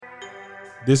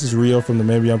This is Rio from the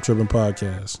Maybe I'm Tripping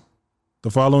podcast. The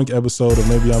following episode of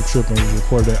Maybe I'm Tripping was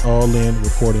recorded at All In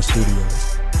Recording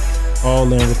Studios.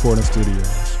 All In Recording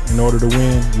Studios. In order to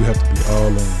win, you have to be all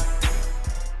in.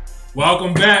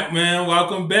 Welcome back, man.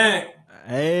 Welcome back.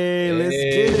 Hey, let's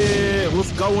get it.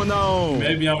 What's going on?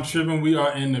 Maybe I'm tripping. We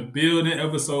are in the building.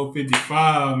 Episode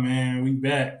 55, man. We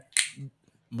back.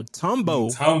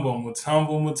 Mutombo,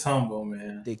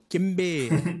 man. the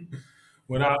Kimbe.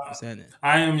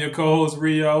 I am your co-host,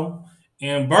 Rio.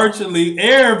 And virtually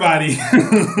everybody.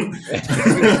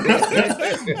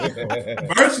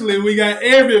 Virtually, we got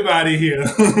everybody here.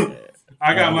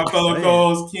 I got my fellow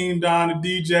co-host, King Don, the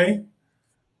DJ.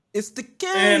 It's the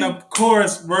king. And of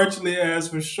course, virtually as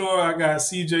for sure, I got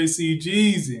CJC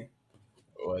Jeezy.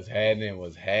 What's happening?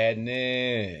 Hey,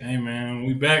 man,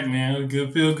 we back, man.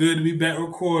 Feel good to be back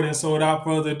recording. So without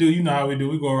further ado, you know how we do.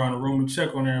 We go around the room and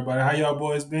check on everybody. How y'all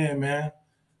boys been, man?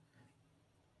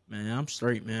 Man, I'm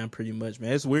straight, man, pretty much,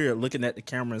 man. It's weird looking at the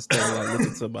camera and stuff, like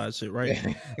looking to my shit,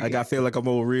 right? Like, I feel like I'm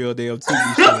on a real damn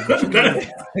TV show. But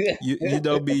you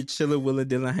know me, chilling, willing,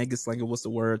 Dylan, hanging, slinging, what's the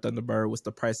word, Thunderbird, what's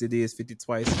the price it is, 50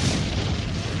 twice.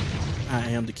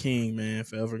 I am the king, man,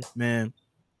 forever, man.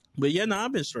 But yeah,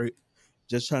 I've been straight.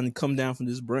 Just trying to come down from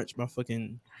this brunch. My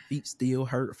fucking feet still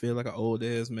hurt. I feel like an old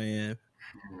ass man.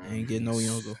 I ain't getting no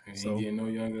younger. Ain't getting no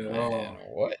younger at all.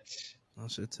 What?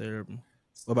 That shit terrible.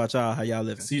 What about y'all? How y'all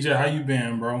living? CJ, how you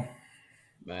been, bro?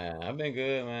 Man, I've been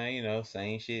good, man. You know,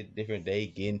 same shit, different day,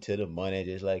 getting to the money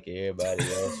just like everybody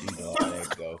else. You know how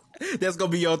that go. That's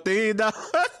gonna be your thing, dog.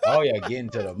 Oh yeah,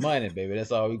 getting to the money, baby.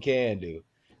 That's all we can do.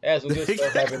 That's some good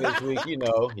stuff happened this week. You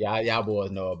know, y'all boys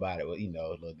know about it. But, you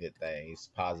know, little good things,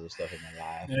 positive stuff in my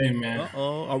life. Hey, man.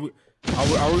 Are we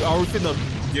finna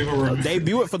give a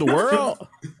debut it for the world?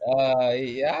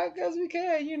 Yeah, I guess we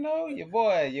can. You know, your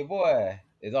boy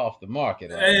is off the market.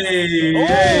 Hey.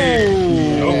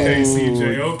 Okay,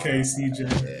 CJ.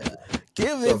 Yeah.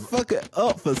 Give it fucking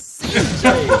up for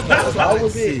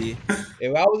CJ.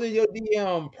 If I was in your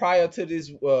DM prior to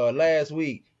this last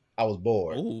week, I was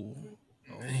bored. Ooh.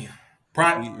 Damn.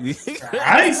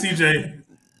 I ain't CJ.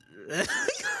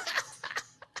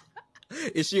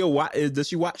 Does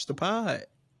she watch the pod?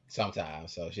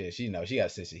 Sometimes, so she know she got a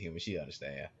sense of humor. She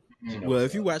understand. Well,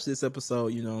 if you watch this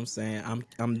episode, you know what I'm saying.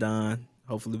 I'm done.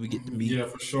 Hopefully, we get to meet. Yeah,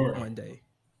 for sure. One day.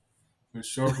 For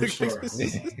sure. Congrats,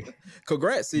 CJ.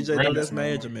 Congrats, That's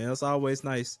major, man. It's always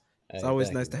nice. It's always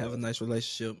nice to have a nice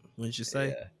relationship. Wouldn't you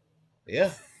say?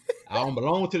 Yeah. I don't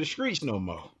belong to the streets no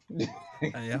more.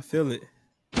 Hey, I feel it.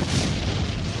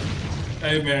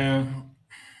 Hey, man.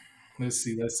 Let's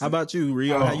see. How about you,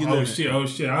 Rio? How you living? Oh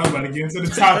shit! I was about to get into the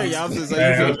topics. I was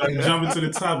about to jump into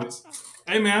the topics.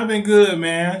 Hey, man, I've been good,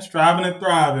 man. Striving and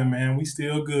thriving, man. We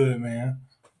still good, man.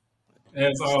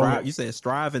 As always. You said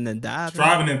striving and diving?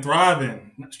 Striving and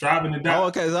thriving. Striving and diving. Oh,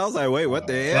 okay. So I was like, wait, what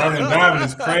the hell? Striving and diving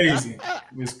is crazy.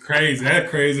 It's crazy. That's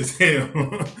crazy as hell.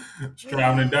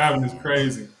 Striving and diving is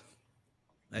crazy.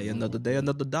 Hey, another day,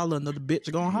 another dollar, another bitch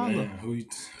gonna holler.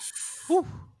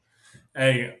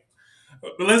 Hey,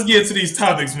 let's get to these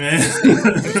topics, man.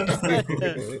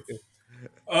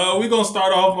 We're gonna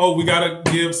start off. We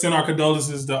gotta send our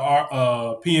condolences to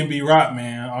PNB Rock,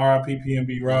 man. R.I.P.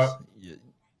 PNB Rock.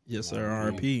 Yes, sir.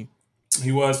 R.I.P.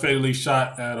 He was fatally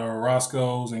shot at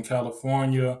Roscoe's in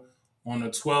California on the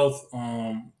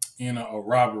 12th in a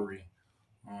robbery.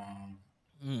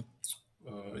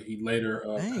 He later.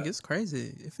 Dang, it's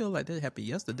crazy. It feels like that happened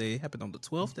yesterday. It happened on the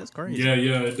 12th. That's crazy. Yeah,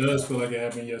 it does feel like it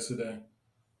happened yesterday.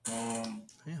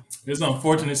 It's an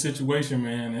unfortunate situation,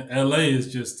 man. LA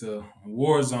is just a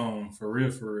war zone for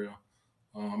real.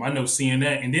 I know seeing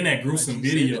that, and then that gruesome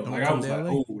video, like I was like,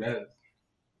 oh, that.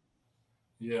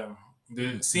 Yeah,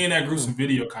 seeing that gruesome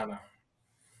video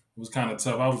was kind of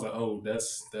tough. I was like, oh,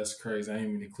 that's crazy. I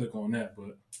didn't mean to click on that,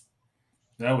 but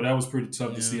that was pretty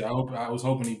tough to see. I was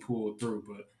hoping he pulled through,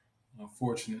 but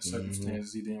unfortunate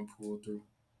circumstances he didn't pull through.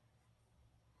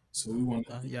 So we want.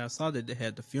 I saw that they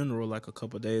had the funeral like a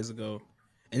couple of days ago,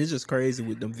 and it's just crazy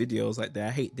with them videos like that.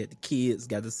 I hate that the kids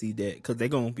got to see that because they're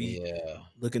gonna be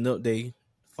looking up their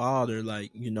father,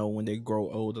 like, you know, when they grow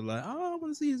older, like, oh, I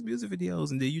want to see his music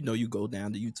videos, and then you go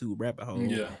down the YouTube rabbit hole, and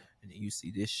then you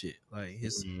see this shit. Like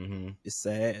it's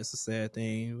sad. It's a sad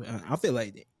thing. I feel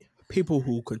like people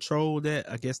who control that,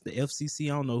 I guess the FCC,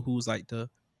 I don't know who's like the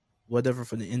whatever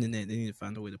for the internet, they need to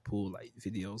find a way to pull like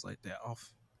videos like that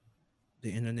off the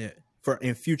internet for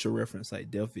in future reference, like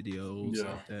death videos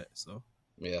like that. So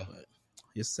but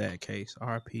it's a sad case.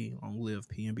 RP, long live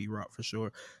PNB Rock for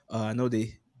sure. I know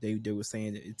they were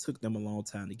saying that it took them a long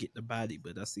time to get the body,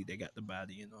 but I see they got the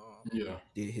body and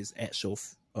did his actual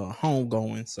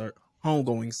homegoing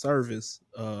homegoing service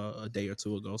a day or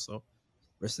two ago. So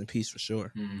rest in peace for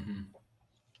sure. Mm-hmm.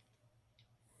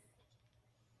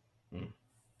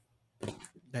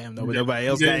 Damn, nobody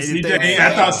else got anything. CJ,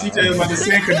 I thought CJ was about to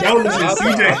send condolences.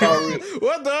 CJ,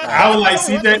 what the? I was like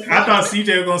CJ. I thought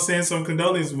CJ was gonna send some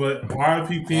condolences, but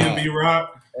RIP PNB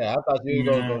Rock. Yeah, I thought you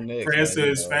were gonna go next. Prayers to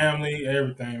his family,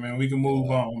 everything, man. We can move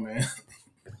on, man.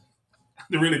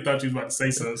 I really thought you was about to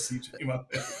say something, CJ.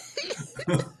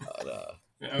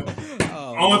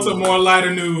 On to more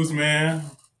lighter news, man.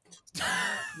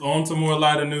 On to more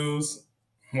lighter news.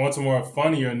 On to more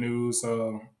funnier news.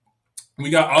 We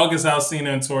got August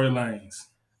Alsina and Tory Lanez.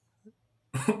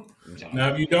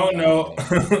 Now, if you don't know,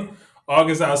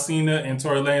 August Alsina and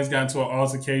Tory Lanez got into an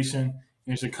altercation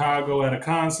in Chicago at a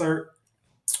concert.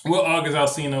 Well, August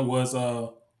Alsina was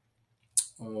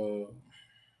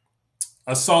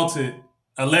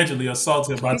allegedly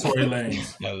assaulted by Tory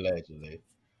Lanez. Allegedly.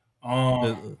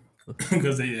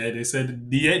 Because they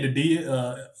said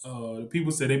the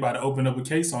people said they about to open up a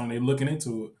case on it. They looking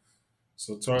into it.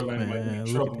 So Tory Lanez might be in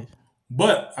trouble.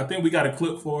 But I think we got a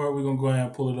clip for it. We're going to go ahead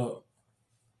and pull it up.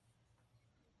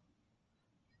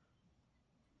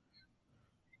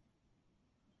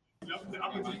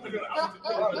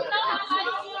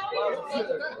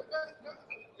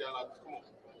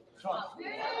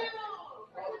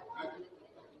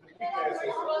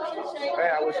 Hey,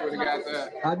 I wish you would have got that.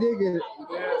 I did get it.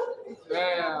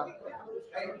 Damn.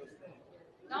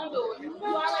 Don't do it. You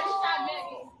already shot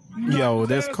me. Yo,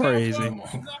 that's crazy.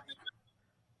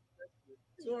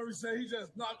 Tory said he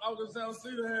just knocked August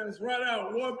Alsina hands right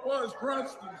out. One punch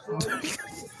crushed him.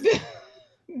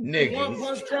 Nigga. One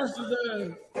punch crushed his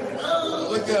ass.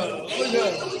 Look up.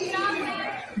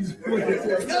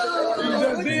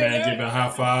 Man giving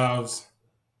high fives.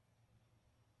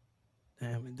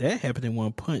 Damn, that happened in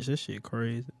one punch. That shit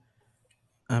crazy.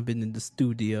 I've been in the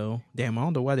studio. Damn, I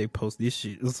don't know why they post this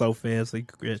shit so fast so you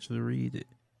could actually read it.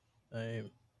 Damn.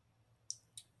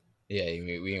 Yeah,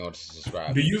 we ain't gonna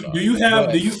subscribe. Do you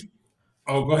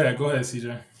Oh, go ahead,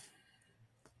 CJ.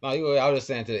 No, I was just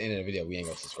saying to the end of the video, we ain't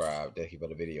gonna subscribe. Thank you for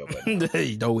the video, but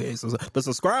but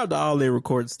subscribe to All In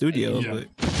Recording Studios. Yeah.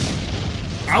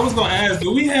 I was gonna ask,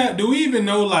 do we even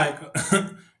know, like,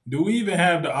 do we even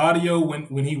have the audio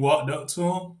when he walked up to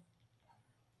him?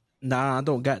 Nah, I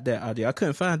don't got that audio. I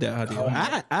couldn't find that audio.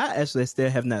 I actually still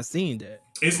have not seen that.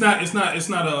 It's not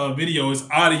a video, it's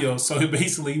audio. So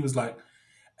basically he was like,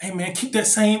 hey man, keep that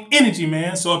same energy,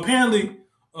 man. So apparently,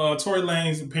 Tory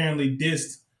Lanez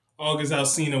dissed August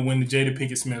Alsina when the Jada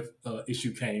Pinkett Smith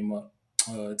issue came up.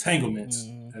 Entanglements,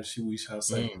 as we shall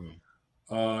say.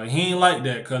 He ain't like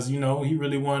that because, he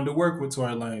really wanted to work with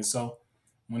Tory Lanez. So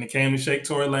when it came to shake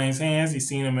Tory Lanez's hands, he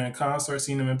seen him in concert,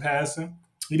 seen him in passing.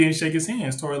 He didn't shake his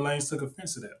hands. Tory Lanez took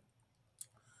offense to that.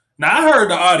 Now, I heard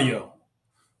the audio.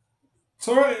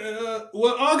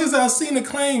 August Alsina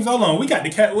claims, hold on, we got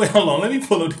the hold on, let me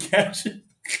pull up the caption.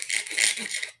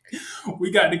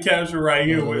 We got the caption right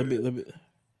here.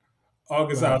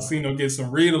 August Alsina get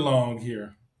some read along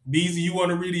here. Beezy, you want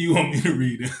to read it? You want me to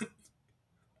read it?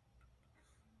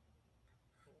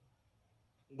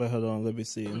 But hold on, let me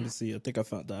see. I think I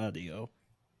found the audio.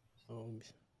 What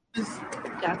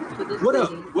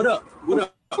up?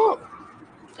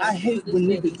 I hate when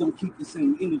niggas don't keep the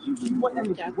same energy.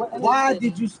 Why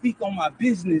did you speak on my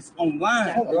business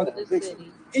online?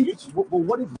 And you,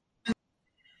 what if?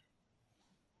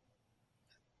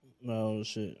 Oh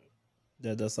shit!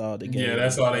 That's all they gave. Yeah,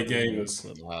 that's all they gave us.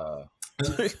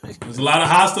 There's a lot of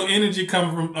hostile energy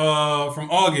coming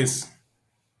from August.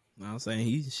 I'm saying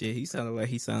he sounded like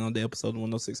he sounded on the episode of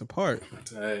 106 Apart.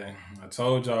 Hey, I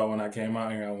told y'all when I came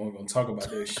out here I wasn't gonna talk about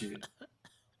that shit.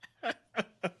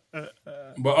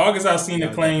 But August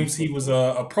Alsina claims he was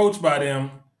approached by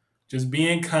them, just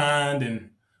being kind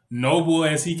and noble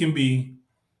as he can be,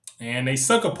 and they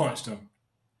sucker punched him,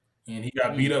 and he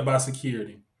got beat up by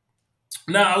security.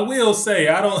 Now I will say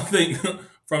I don't think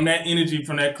from that energy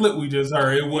from that clip we just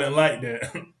heard it wasn't like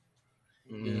that.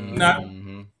 Now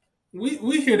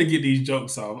we here to get these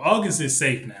jokes off. August is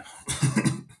safe now.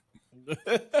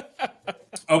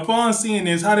 Upon seeing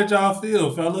this, how did y'all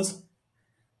feel, fellas?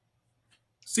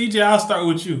 CJ, I'll start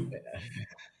with you.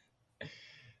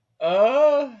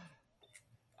 I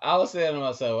was saying to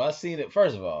myself, I seen it.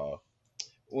 First of all,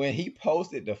 when he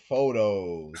posted the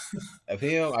photos of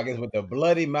him, I guess with the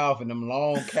bloody mouth and them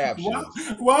long captions.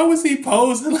 Why was he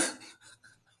posing?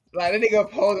 Like, that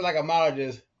nigga posing like a model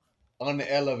just on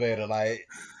the elevator. Like,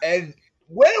 and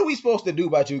what are we supposed to do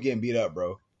about you getting beat up,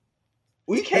 bro?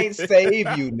 We can't save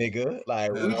you, nigga.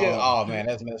 Like, we just, oh man,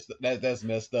 that's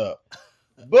messed up.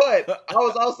 But I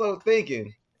was also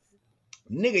thinking,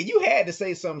 nigga, you had to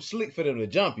say something slick for them to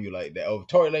jump you like that, or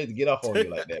Tory Lanez to get off on you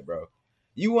like that, bro.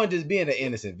 You weren't just being an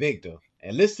innocent victim.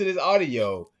 And listen to this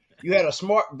audio. You had a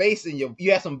smart bass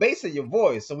you had some bass in your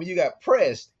voice. So when you got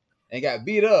pressed and got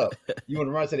beat up, you want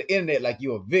to run to the internet like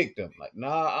you a victim. Like,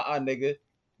 nah, nigga.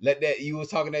 Let that, you was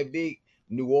talking that big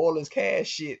New Orleans cash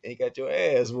shit and got your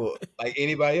ass whooped like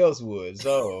anybody else would.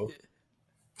 So,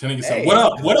 nigga said, what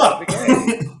up? What up?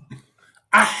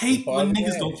 I hate when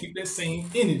niggas don't keep that same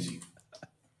energy.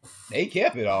 They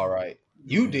kept it all right.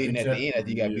 You didn't at the end after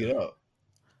you got beat up.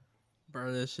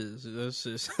 Bro, that shit's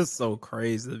just so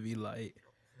crazy to be like.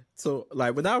 So,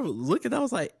 like, when I was looking, I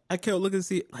was like, I kept looking to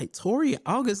see, like, Tory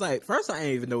August, like, first I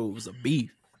didn't even know it was a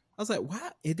beef. I was like,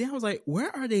 what? And then I was like,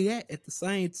 where are they at the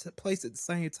same place at the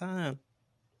same time?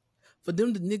 For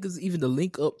them, the niggas even to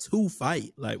link up to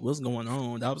fight, like, what's going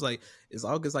on? I was like, is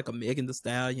August like a Megan Thee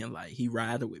Stallion? Like, he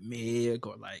riding with Meg,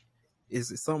 or like,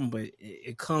 is it something? But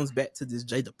it comes back to this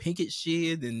Jada Pinkett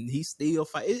shit, and he still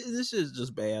fight. This shit is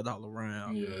just bad all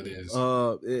around. Yeah, it is.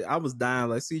 I was dying.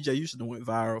 Like, CJ, you should have went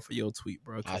viral for your tweet,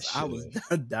 bro. Because I was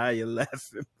dying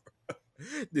laughing, bro.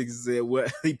 Nigga said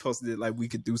what he posted it like we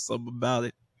could do something about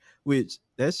it. Which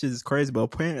that shit is crazy, but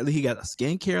apparently he got a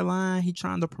skincare line he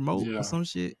trying to promote or some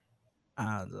shit.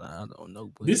 I don't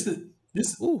know. But this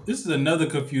is another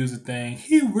confusing thing.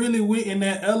 He really went in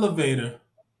that elevator,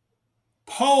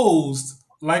 posed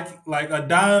like a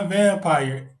dying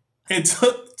vampire, and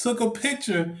took a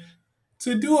picture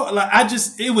to do it. Like,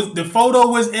 the photo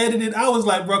was edited. I was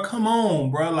like, bro, come on,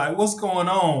 bro. Like, what's going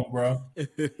on, bro?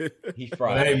 He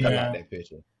fried out that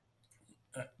picture.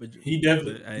 He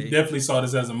definitely saw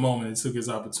this as a moment and took his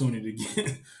opportunity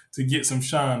to get some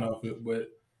shine off it. But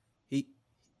he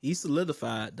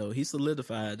solidified though. He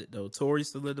solidified it though. Tory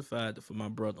solidified it for my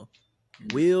brother.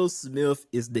 Will Smith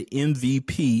is the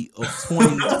MVP of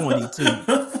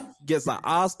 2022. Gets an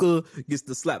Oscar, gets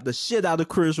to slap the shit out of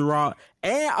Chris Rock,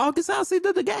 and August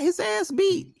Alsina got his ass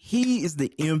beat. He is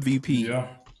the MVP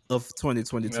of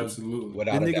 2022. Absolutely.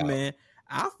 Without a doubt. Man,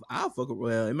 I'll fuck it.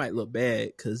 Well, it might look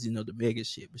bad because you know the Megan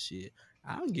shit, but shit,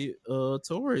 I'll get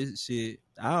Tory shit.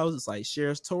 I was just like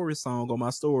share Tory song on my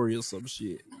story or some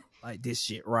shit. Like this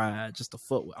shit ride just to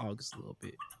fuck with August a little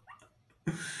bit.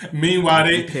 Meanwhile,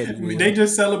 they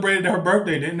just celebrated her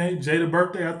birthday, didn't they? Jada's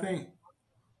birthday, I think.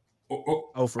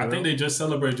 I think they just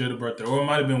celebrated Jada's birthday, or it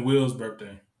might have been Will's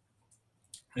birthday.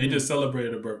 They just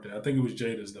celebrated her birthday. I think it was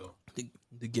Jada's though.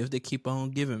 The gift they keep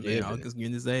on giving, man. August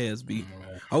getting his ass beat.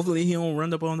 Hopefully he don't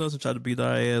run up on us and try to beat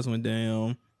our ass when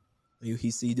down.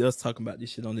 He see us talking about this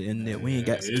shit on the internet. We ain't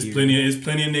got security. It's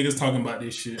plenty of niggas talking about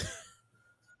this shit.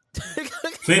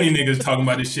 Plenty of niggas talking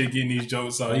about this shit, getting these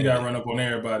jokes. So he gotta run up on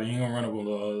everybody. He ain't gonna run up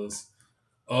on us.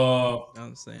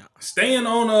 I'm saying, staying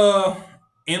on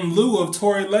in lieu of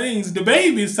Tory Lanez, the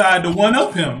baby decided to one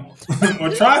up him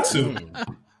or try to.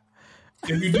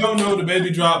 If you don't know, the baby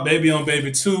dropped Baby on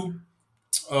Baby 2.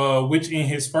 Which in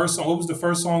his first song, what was the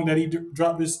first song that he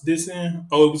dropped this in?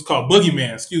 Oh, it was called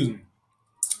Boogeyman, excuse me.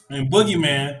 And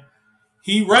Boogeyman,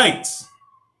 he writes.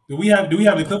 Do we have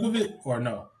the clip of it or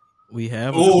no? We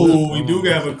have we do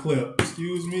have a clip.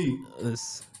 Excuse me.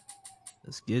 Let's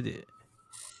get it.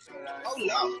 Oh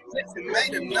no,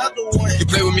 made another one. You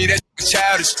play with me, that's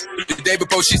childish. The day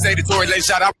before she say the Tory Lanez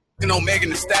shot out on Megan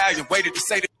Thee Stallion. Waited to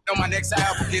say that on my next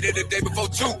album. Did it the day before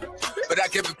too. But I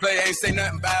kept it play, ain't say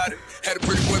nothing about it. Had a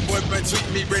pretty boyfriend tweet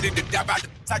me, ready to die out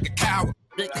like a coward.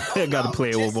 I gotta play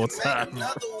it one more time.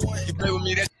 You play with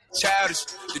me, that's childish.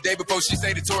 The day before she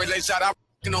say the Tory Lanez shot out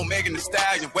on Megan Thee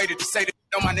Stallion. Waited to say that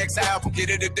on my next album. Did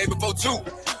it the day before too.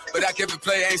 But I kept it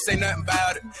play, ain't say nothing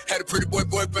about it. Had a pretty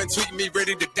boyfriend tweet me,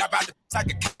 ready to die out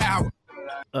like a coward.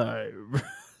 Alright.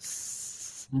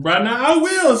 Right now, I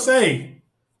will say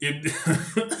it.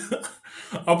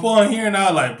 Upon hearing, I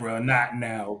was like, bro, not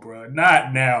now, bro.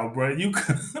 You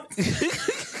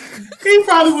he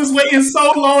probably was waiting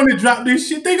so long to drop this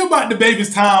shit. Think about the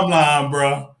baby's timeline,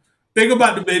 bro. He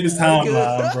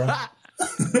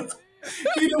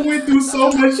done went through so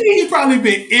much. He probably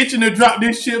been itching to drop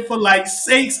this shit for like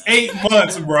 6-8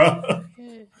 months, bro.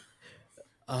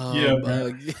 Yeah,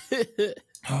 bro.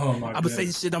 Oh my god. I'm gonna say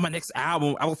shit on my next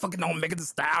album. I will fucking on Megan Thee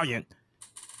Stallion.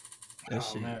 That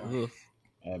shit.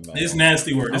 It's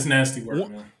nasty work.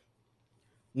 Man.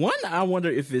 One, I wonder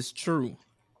if it's true.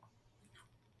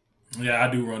 Yeah, I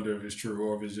do wonder if it's true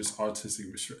or if it's just artistic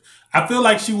restriction. I feel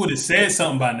like she would have said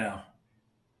something by now.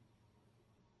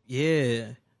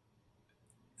 Yeah.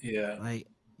 Like,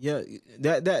 yeah,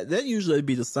 that usually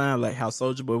be the sign, like how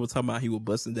Soulja Boy was talking about he was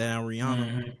busting down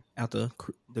Rihanna after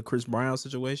the Chris Brown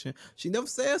situation. She never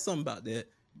said something about that.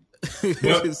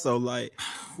 So like,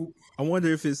 I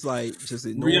wonder if it's like just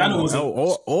Rihanna was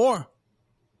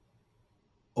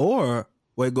Or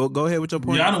wait, go ahead with your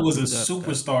point. Rihanna was a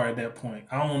superstar at that point.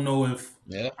 I don't know if.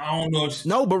 No,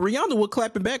 but Rihanna was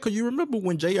clapping back because you remember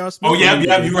when J.R. Smith. Oh yeah,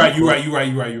 you're right.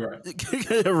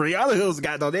 Rihanna Hills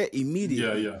got on that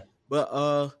immediately. Yeah.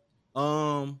 But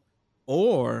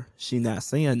or she not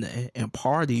saying that, and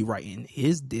Party writing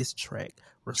his diss track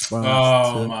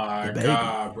response to my the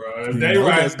God, bro. You know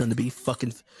that's gonna be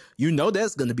fucking. You know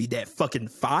that's gonna be that fucking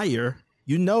fire.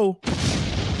 You know.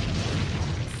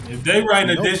 If they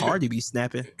writing a diss track, Party be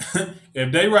snapping.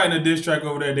 If they writing a diss track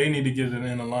over there, they need to get it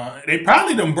in the line. They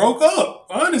probably done broke up,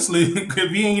 honestly.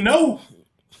 If you ain't know,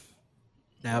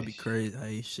 that'd be crazy.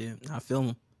 Hey, shit, I feel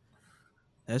them.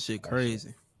 That shit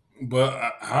crazy. But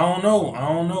I don't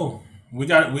know. We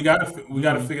got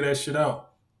to figure that shit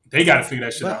out. They got to figure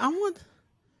that shit out.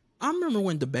 I remember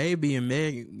when DaBaby and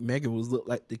Megan was looked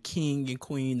like the king and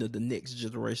queen of the next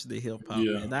generation of hip hop.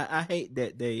 Yeah. And I hate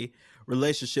that they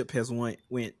relationship has went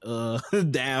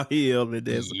downhill and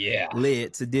that's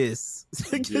led to this.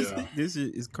 This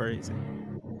is crazy.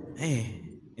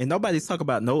 Man. And nobody's talking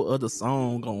about no other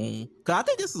song on, cause I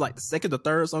think this is like the second or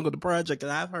third song of the project,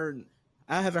 and I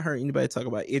haven't heard anybody talk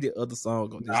about any other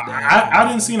song on this. I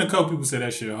didn't see a couple people say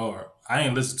that shit hard. I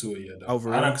ain't listened to it yet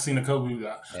though. I done seen a couple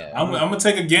people. I'm gonna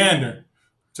take a gander.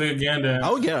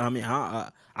 Oh yeah, I mean I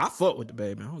fuck with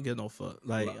DaBaby. I don't get no fuck.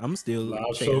 Like I'm still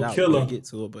checking it out when I get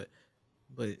to it,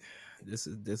 but this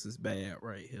is bad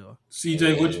right here.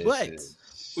 CJ,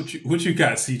 what you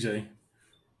got, CJ?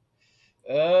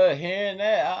 Hearing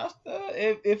that,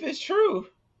 if it's true,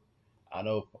 I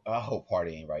hope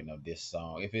Party ain't writing no diss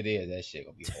song. If it is, that shit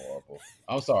gonna be horrible.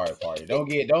 I'm sorry, Party. Don't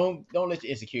let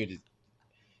your insecurities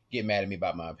get mad at me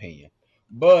about my opinion.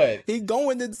 But he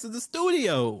going into the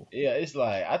studio. Yeah, it's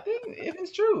like I think if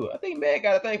it's true, I think Meg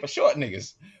got a thing for short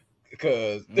niggas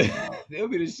because they'll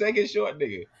be the second short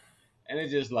nigga, and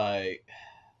it's just like,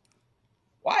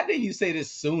 why didn't you say this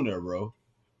sooner, bro?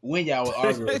 When y'all was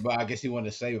arguing about, I guess he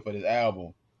wanted to save it for this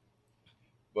album.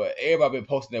 But everybody been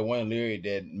posting that one lyric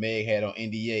that Meg had on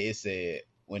NDA. It said,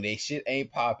 "When they shit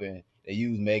ain't popping, they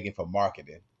use Megan for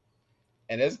marketing,"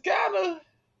 and it's kind of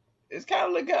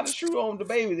true on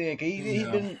DaBaby then, cause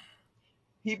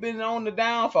he been on the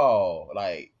downfall.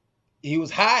 Like he was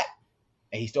hot,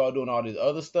 and he started doing all this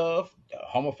other stuff,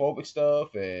 homophobic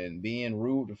stuff, and being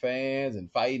rude to fans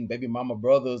and fighting baby mama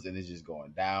brothers, and it's just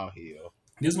going downhill.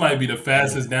 This might be the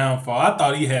fastest downfall. I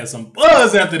thought he had some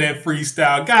buzz after that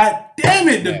freestyle. God damn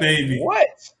it, DaBaby! What?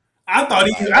 I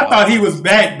thought he was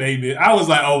back, baby. I was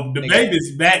like, oh,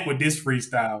 DaBaby's back with this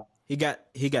freestyle. He got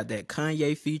that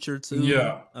Kanye feature too.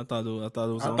 Yeah, I thought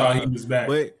he was back.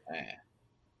 But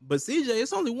CJ,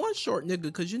 it's only one short nigga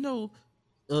because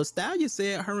Stallion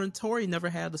said her and Tory never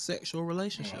had a sexual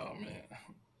relationship. Oh man.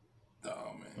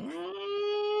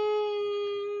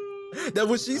 That's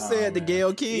what she said to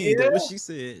Gayle King. Yeah. That's what she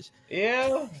said.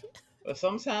 Yeah, but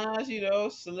sometimes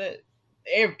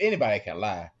anybody can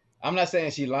lie. I'm not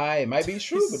saying she lied. It might be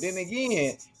true, but then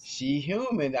again, she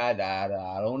human. I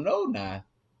don't know now.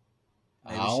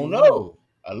 I don't know.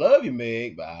 I love you,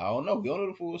 Meg, but I don't know. We don't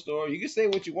know the full story. You can say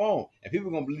what you want, and people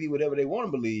gonna believe whatever they want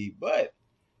to believe. But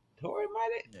Tory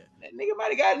that nigga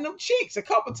might have gotten them cheeks a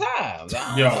couple times.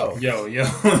 Yo.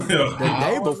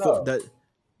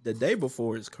 The day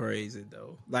before is crazy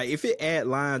though. Like if it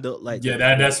lined up like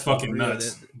that's fucking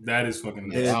nuts. That is fucking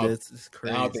nuts. That's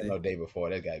crazy. I don't think no day before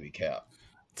that gotta be capped.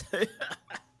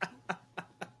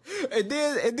 and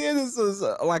then this is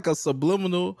like a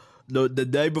subliminal. The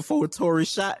day before Tory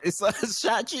shot you,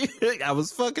 I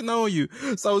was fucking on you.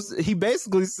 So he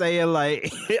basically saying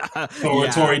like,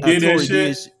 Tory did that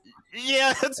shit.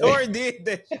 Yeah, Tory did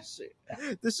that shit.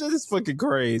 This shit is fucking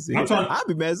crazy. I'd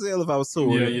be mad as hell if I was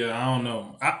Tory. Yeah. I don't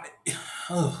know. I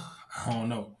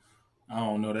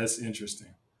don't know. That's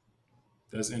interesting.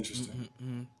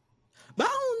 Mm-hmm. But I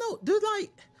don't know, dude.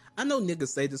 Like, I know niggas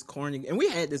say this corny, and we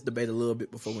had this debate a little bit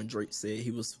before when Drake said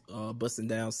he was busting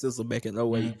down SZA back in 08.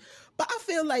 Mm-hmm. But I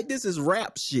feel like this is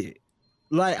rap shit.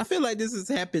 Like, I feel like this has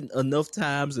happened enough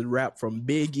times in rap from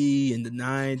Biggie in the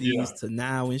 90s to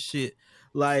now and shit.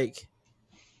 Like,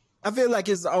 I feel like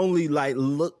it's only like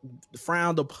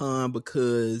frowned upon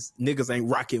because niggas ain't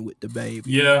rocking with DaBaby.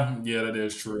 Yeah, that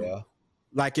is true. Yeah.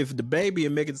 Like if DaBaby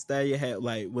and Megan Thee Stallion had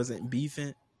wasn't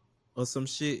beefing or some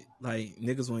shit, like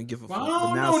niggas wouldn't give a fuck. I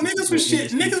don't know. Niggas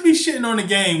be shitting on the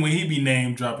game when he be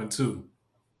name dropping too.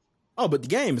 Oh, but the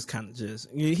game is kind of just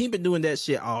he been doing that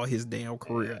shit all his damn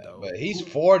career though. But he's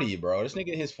 40, bro. This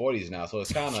nigga in his 40s now, so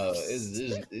it's kind of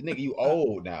nigga you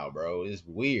old now, bro. It's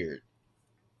weird.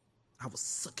 I was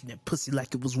sucking that pussy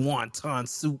like it was wonton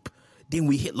soup. Then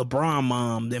we hit LeBron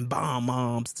mom, then bomb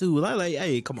moms too. Like,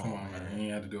 hey, come on, man. You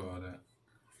ain't had to do all that.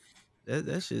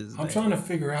 That shit is I'm bad. trying to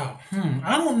figure out.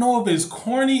 I don't know if it's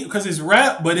corny because it's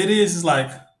rap, but it is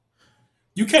like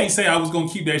you can't say I was gonna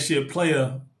keep that shit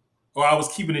player, or I was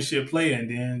keeping this shit player, and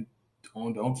then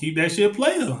don't keep that shit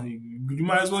player. You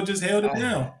might as well just held it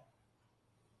down.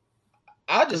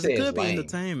 I just say it could it's be lame.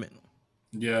 entertainment.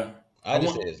 Yeah, I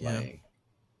just say it's lame.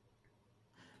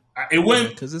 It went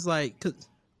because it's like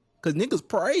because niggas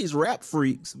praise Rap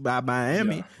Freaks by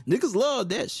Miami. Yeah. Niggas love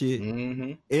that shit,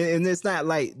 and it's not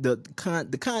like the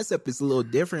concept is a little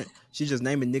different. She's just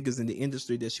naming niggas in the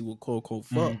industry that she would quote unquote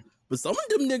fuck. But some of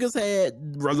them niggas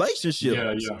had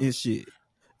relationships and shit.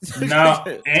 Now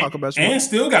and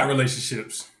still got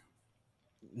relationships.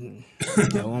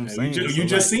 That's what I'm saying. You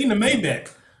just seen the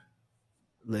Maybach.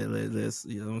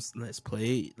 Let's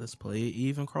play it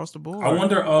even across the board. I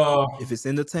wonder if it's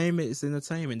entertainment, it's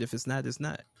entertainment. If it's not, it's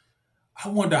not. I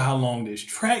wonder how long this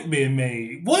track been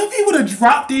made. What if he would have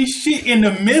dropped this shit in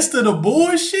the midst of the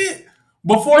bullshit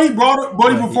before he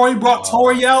brought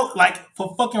Tory out like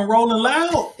for fucking Rolling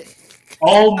Loud?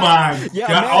 Oh my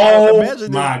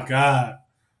god! God!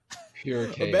 Pure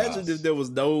chaos. Imagine if there was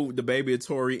no the Baby and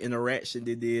Tory interaction.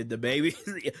 They did the Baby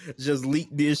just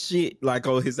leaked this shit like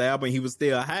on his album. He was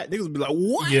still hot. Niggas would be like,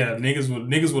 "What?" Yeah, niggas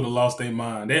would have lost their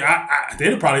mind. They'd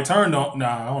have probably turned on.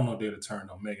 Nah, I don't know if they'd have turned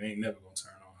on Megan. They ain't never gonna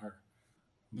turn on her.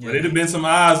 But it'd have been some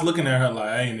eyes looking at her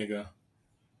like, "Hey, nigga."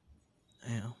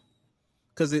 Damn.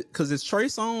 Cause it's Trey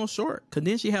Songz short. Cause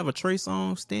then she have a Trey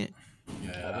Songz stint.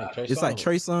 Yeah, it's like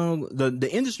Trey Songz.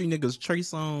 The industry niggas Trey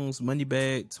Songz,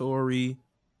 Moneybagg, Tory,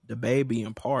 the Baby,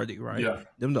 and Party. Right? Yeah,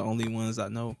 them the only ones I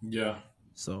know. Yeah.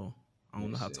 So I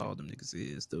don't know how tall them niggas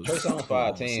is. Trey Songz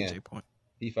 5'10".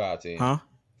 He 5'10". Huh?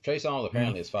 Trey Songz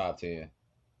apparently is 5'10".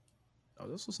 Oh,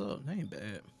 that's what's up. That ain't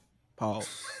bad. Paul.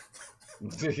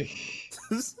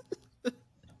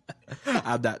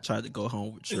 I've not tried to go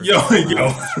home with Trey. Yo.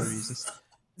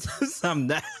 I'm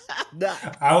not.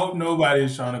 I hope nobody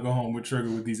is trying to go home with Trigger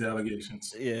with these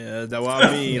allegations. Yeah, that's what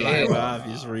I mean. Like for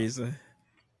obvious reason.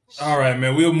 All right,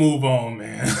 man. We'll move on,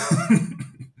 man.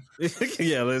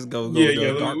 Yeah, let's go.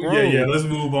 Let's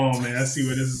move on, man. I see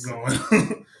where this is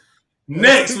going.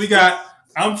 Next, we got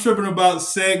I'm Tripping About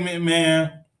segment,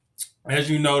 man. As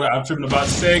you know, the I'm Tripping About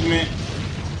segment.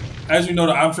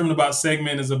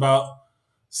 Is about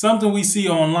something we see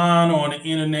online or on the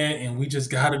internet, and we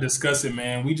just gotta discuss it,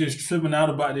 man. We just tripping out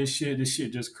about this shit. This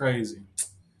shit just crazy.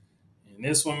 And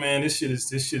this one, man, this shit is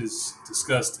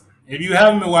disgusting. If you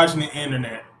haven't been watching the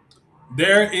internet,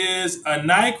 there is a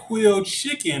NyQuil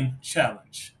chicken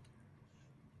challenge.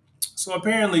 So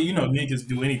apparently, niggas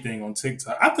do anything on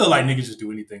TikTok. I feel like niggas just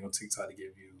do anything on TikTok to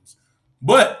get views.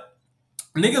 But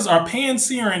niggas are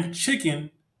pan-searing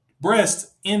chicken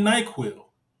breast in NyQuil.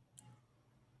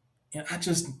 And I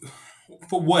just,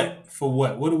 for what?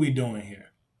 What are we doing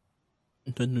here?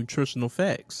 The nutritional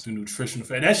facts.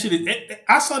 That shit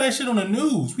I saw that shit on the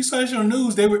news. We saw that shit on the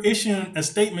news. They were issuing a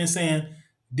statement saying,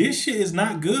 this shit is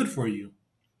not good for you.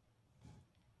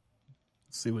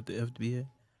 See what the FDA.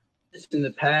 In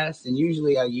the past, and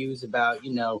usually I use about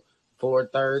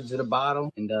 4/3 of the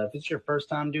bottle. And if it's your first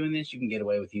time doing this, you can get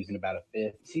away with using about a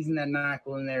fifth. Season that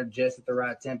NyQuil in there just at the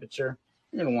right temperature.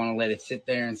 You're gonna want to let it sit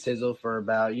there and sizzle for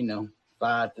about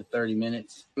 5 to 30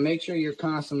 minutes. Make sure you're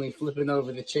constantly flipping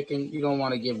over the chicken. You don't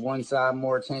want to give one side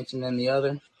more attention than the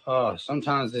other. Oh,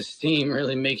 sometimes the steam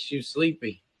really makes you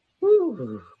sleepy.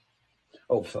 Woo.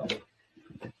 Oh, fuck.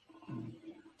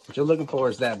 What you're looking for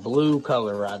is that blue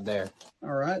color right there.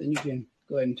 All right, then you can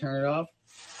go ahead and turn it off.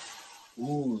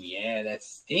 Ooh, yeah, that's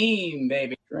steam,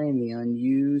 baby. Drain the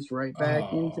unused right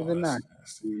back into the knife.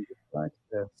 Like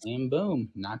that. And boom,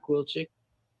 NyQuil chicken.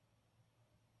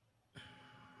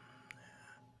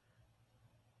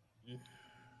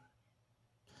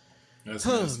 That's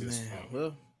man.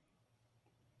 Well,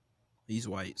 he's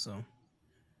white, so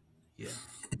yeah.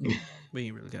 We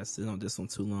ain't really got to sit on this one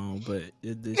too long, but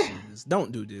this shit is,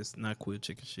 don't do this. NyQuil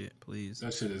chicken shit, please.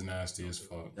 That shit is nasty as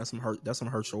fuck. That's some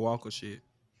Herschel Walker shit.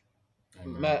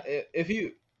 Matt, if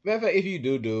you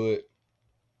do it,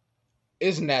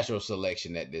 it's natural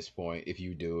selection at this point. If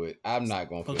you do it, I'm not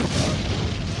gonna feel sorry.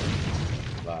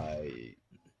 Like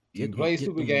you play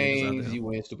stupid games, you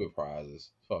win stupid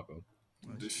prizes. Fuck them.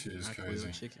 This shit is crazy.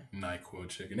 NyQuil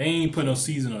chicken. They ain't put no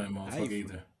season on that motherfucker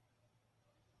either.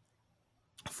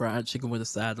 Fried chicken with a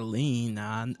side of lean.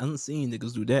 Nah, I done seen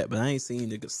niggas do that, but I ain't seen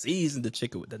niggas season the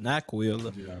chicken with the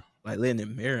NyQuil. Yeah. Like letting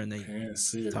it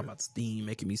marinate. Talking about steam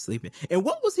making me sleeping. And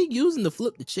what was he using to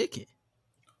flip the chicken?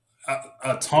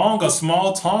 A tongue, a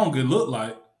small tongue. It looked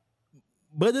like,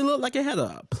 but it looked like it had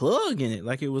a plug in it,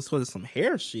 like it was for some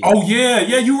hair shit. Oh yeah,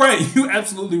 you're right. You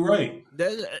absolutely right.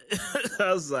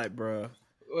 I was like, bro,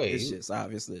 Wait, This shit's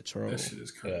obviously a troll. That shit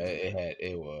is crazy. Yeah,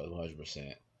 it was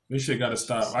 100%. This shit got to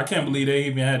stop. I can't believe they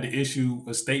even had to issue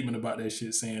a statement about that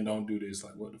shit saying don't do this.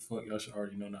 Like, what the fuck? Y'all should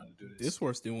already know not to do this. This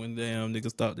worse than when damn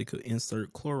niggas thought they could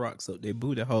insert Clorox up their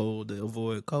booty hole to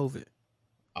avoid COVID.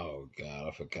 Oh God,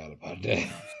 I forgot about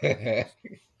that.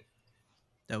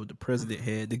 That what the president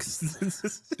had.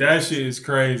 That shit is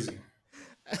crazy.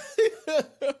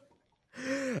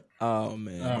 Oh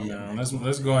man. Man.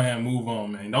 Let's go ahead and move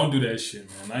on, man. Don't do that shit,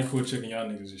 man. NyQuil chicken, y'all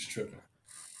niggas is tripping.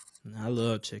 I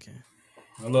love chicken.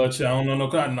 I love chicken. I don't know no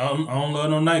cotton. I don't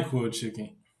love no NyQuil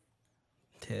chicken.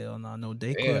 Hell no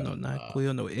Dayquil, no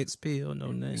NyQuil, no XPL,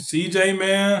 no nothing. CJ,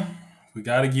 man, we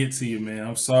gotta get to you, man.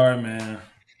 I'm sorry, man.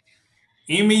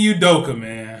 Ime Udoka,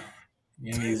 man.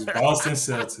 In these Boston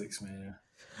Celtics, man.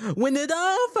 When it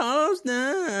all falls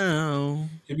down.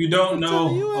 If you don't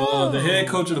know, the head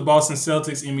coach of the Boston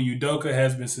Celtics, Ime Udoka,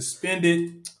 has been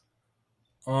suspended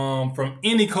from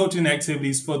any coaching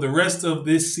activities for the rest of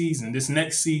this season, this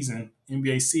next season,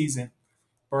 NBA season,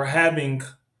 for having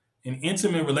an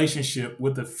intimate relationship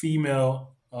with a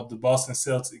female of the Boston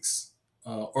Celtics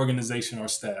organization or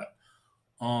staff.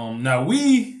 Now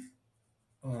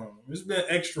there's been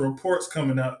extra reports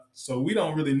coming out, so we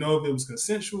don't really know if it was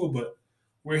consensual, but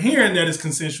we're hearing that it's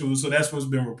consensual, so that's what's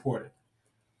been reported.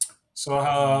 So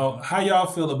how y'all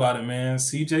feel about it, man?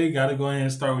 CJ, got to go ahead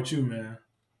and start with you, man.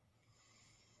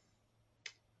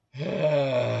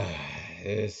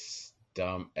 This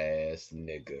dumb ass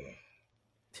nigga.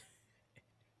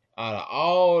 Out of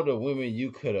all the women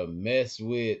you could have messed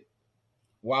with,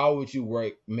 why would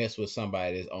you mess with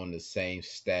somebody that's on the same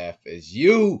staff as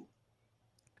you?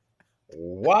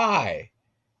 Why?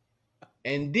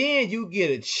 And then you get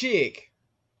a chick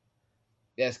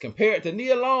that's compared to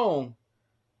Nia Long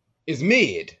is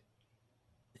mid.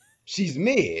 She's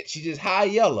mid. She's just high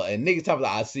yellow. And niggas talking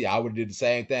like, I would have did the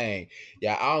same thing.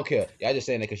 Yeah, I don't care. Y'all just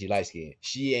saying that because she light skinned.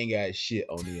 She ain't got shit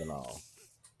on Nia Long.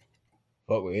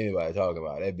 Fuck with anybody talking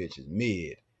about. That bitch is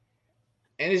mid.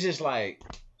 And it's just like,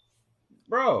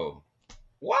 bro,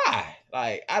 why?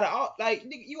 Like, out of all, like,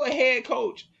 nigga, you a head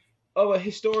coach of a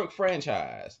historic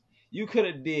franchise. You could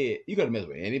have messed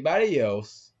with anybody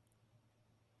else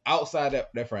outside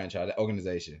that franchise, that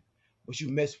organization. But you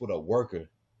messed with a worker.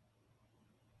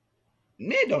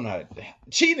 Men don't know how to,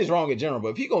 cheating is wrong in general, but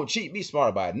if you gonna cheat, be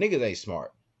smart about it. Niggas ain't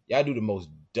smart. Y'all do the most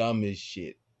dumbest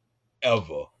shit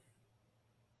ever.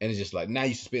 And it's just like, now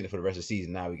you suspended for the rest of the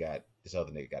season. Now we got this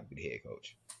other nigga got to be the head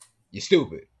coach. You're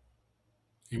stupid.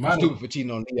 You're stupid for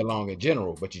cheating on Nia Long in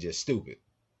general, but you're just stupid.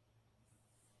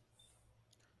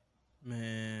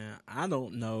 Man, I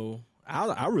don't know.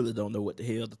 I really don't know what the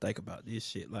hell to think about this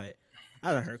shit. Like,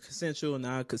 I done heard consensual,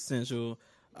 non-consensual.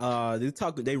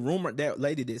 They rumored that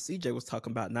lady that CJ was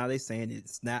talking about. Now they saying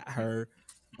it's not her.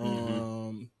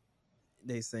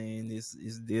 They saying this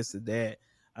is this or that.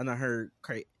 I done heard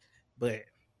crazy, but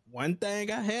one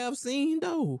thing I have seen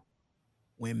though,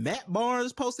 when Matt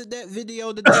Barnes posted that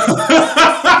video today, I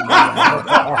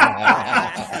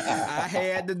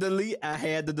had to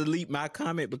delete my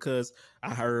comment because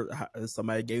I heard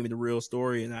somebody gave me the real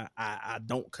story, and I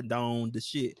don't condone the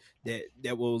shit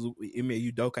that was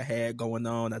Ime Udoka had going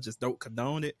on. I just don't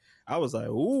condone it. I was like,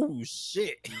 ooh,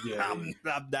 shit. Yeah. I'm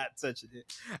not touching it.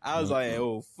 I was like,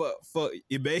 oh, fuck,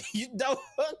 Ime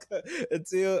Udoka.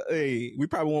 Until, we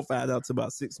probably won't find out until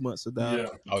about 6 months or that. Yeah.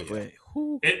 Oh, yeah.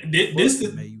 This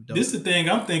the thing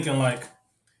I'm thinking, like,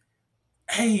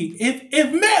 hey,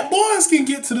 if Matt Barnes can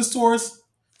get to the source,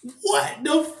 what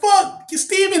the fuck?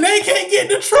 Stephen A can't get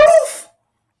the truth?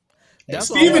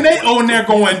 Stephen A on there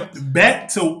going back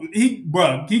to he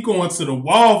going to the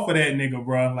wall for that nigga,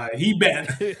 bro. Like he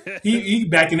backing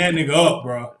that nigga up,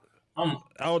 bro.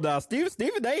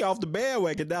 Stephen A off the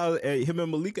bandwagon. Now him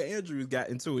and Malika Andrews got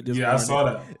into it. I saw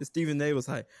that. And Stephen A was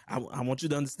like, I want you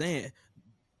to understand.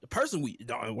 The person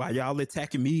why y'all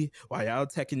attacking me, why y'all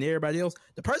attacking everybody else,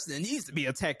 the person that needs to be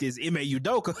attacked is Ime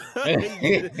Udoka.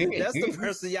 That's the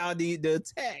person y'all need to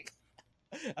attack.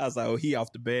 I was like, oh, he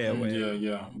off the bandwagon.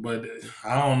 Yeah. But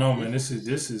I don't know, man. This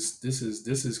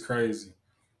is crazy.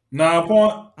 Now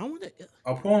upon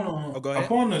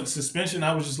the suspension,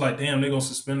 I was just like, damn, they gonna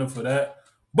suspend him for that.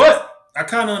 But I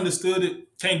kind of understood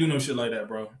it. Can't do no shit like that,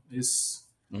 bro. It's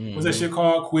what's that shit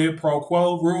called? Quid pro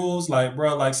quo rules. Like,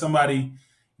 bro, like somebody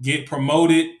get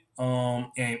promoted,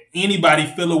 and anybody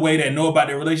feel a way that know about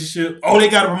their relationship. Oh, they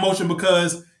got a promotion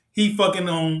because he fucking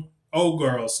on old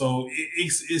girl. So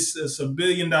it's a $1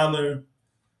 billion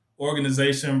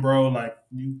organization, bro. Like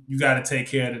you gotta take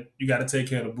care of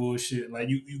the bullshit. Like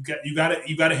you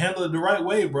gotta handle it the right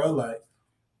way, bro. Like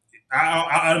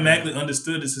I automatically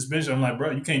understood the suspension. I'm like, bro,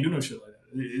 you can't do no shit like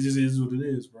that. It just is what it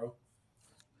is, bro.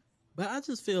 But I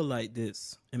just feel like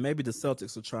this, and maybe the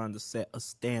Celtics are trying to set a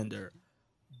standard,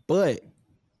 but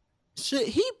should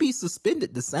he be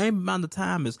suspended the same amount of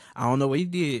time as, I don't know what he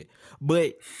did,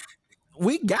 but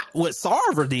we got what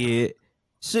Sarver did.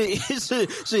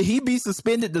 Should he be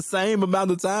suspended the same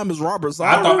amount of time as Robert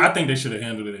Sarver? I think they should have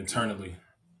handled it internally.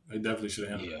 They definitely should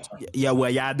have handled it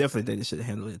internally. I definitely think they should have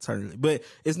handled it internally. But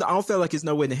I don't feel like it's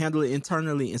no way to handle it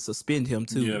internally and suspend him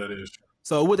too. Yeah, that is true.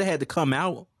 So it would have had to come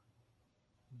out.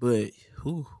 But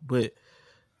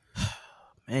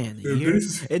man,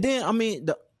 and then I mean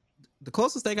the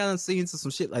closest thing I done seen to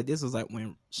some shit like this was like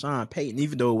when Sean Payton,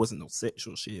 even though it wasn't no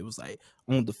sexual shit, it was like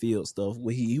on the field stuff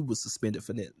where he was suspended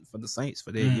for the Saints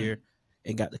for that year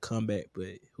and got to come back.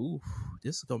 But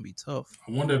this is gonna be tough.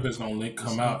 I wonder if it's gonna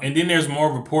come out. And then there's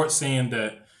more reports saying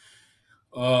that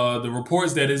the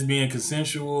reports that it's being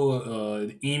consensual,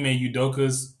 Ime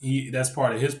Udoka's that's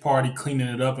part of his party cleaning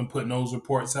it up and putting those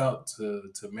reports out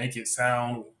to make it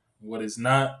sound what it's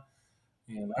not.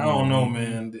 And I don't know,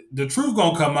 man. The truth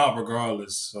gonna come out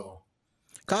regardless. So,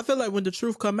 cause I feel like when the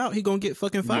truth come out, he gonna get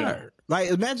fucking fired. Yeah. Like,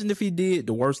 imagine if he did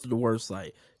the worst of the worst,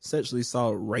 like sexually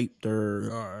assault, raped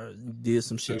her, or did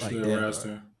some shit like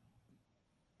that.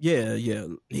 Yeah,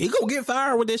 he gonna get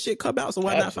fired when that shit come out. So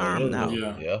why not fire him now?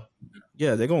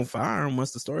 Yeah, they're gonna fire him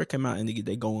once the story come out and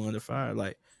they go under fire.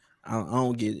 Like, I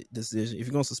don't get the decision. If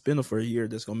you're gonna suspend him for a year,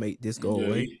 that's gonna make this go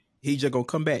away. He just gonna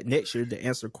come back next year to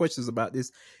answer questions about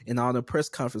this in all the press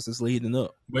conferences leading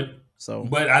up. But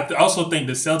I also think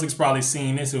the Celtics probably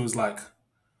seen this. It was like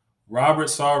Robert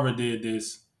Sarver did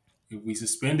this. If we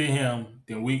suspended him,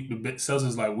 then the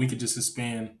Celtics like we could just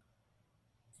suspend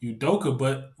Udoka.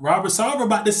 But Robert Sarver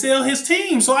about to sell his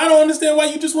team, so I don't understand why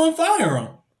you just wouldn't fire him.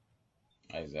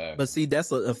 Exactly. But see, that's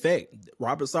the effect.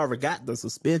 Robert Sarver got the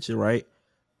suspension, right?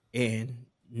 And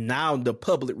now the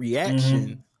public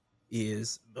reaction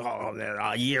is, that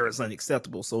a year is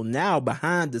unacceptable. So now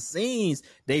behind the scenes,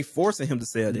 they forcing him to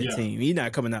sell that team. He's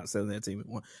not coming out selling that team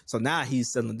anymore. So now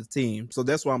he's selling the team. So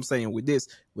that's what I'm saying with this.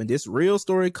 When this real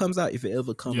story comes out, if it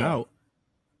ever come out,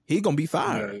 he's gonna be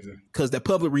fired. Because the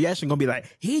public reaction gonna be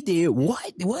like, he did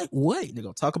what? They're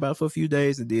gonna talk about it for a few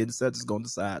days and then the Celtics gonna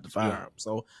decide to fire him.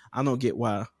 So I don't get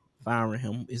why firing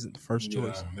him isn't the first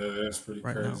choice. That's pretty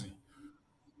crazy. Now.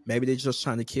 Maybe they're just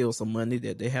trying to kill some money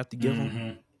that they have to give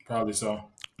him. Probably so.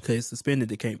 Because suspended,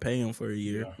 they can't pay him for a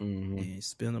year. And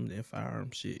spend them, then fire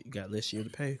him. Shit, you got less year to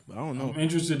pay. But I don't know. I'm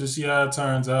interested to see how it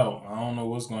turns out. I don't know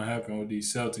what's going to happen with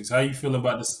these Celtics. How you feel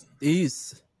about this? The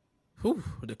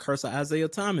curse of Isaiah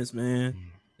Thomas, man.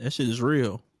 That shit is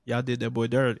real. Y'all did that boy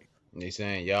dirty. They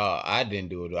saying, I didn't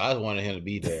do it. I just wanted him to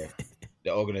be there.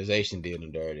 The organization did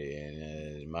him dirty.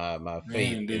 And my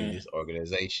faith in this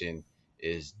organization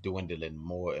is dwindling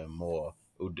more and more.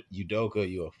 Udoka,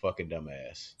 you a fucking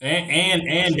dumbass. And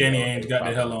Danny Ainge got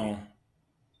the hell on.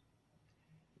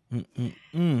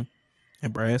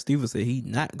 And Brad Stevens said he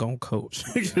not gonna coach.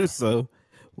 So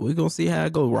we're gonna see how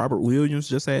it goes. Robert Williams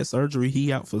just had surgery.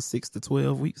 He out for 6 to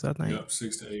 12 weeks, I think. Yep,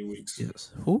 6 to 8 weeks. Yes.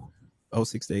 Who?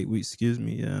 6 to 8 weeks. Excuse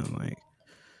me. Yeah,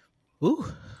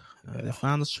 the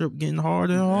final trip getting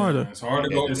harder and harder. It's hard to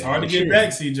go. It's hard to get back,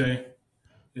 CJ.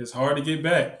 It's hard to get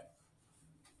back.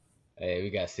 Hey, we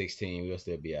got 16. We'll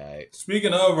still be all right.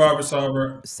 Speaking of Robert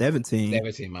Sarver. 17.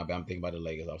 17, my bad. I'm thinking about the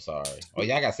Lakers. I'm sorry. Oh,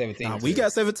 y'all got 17. We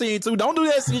got 17 too. Don't do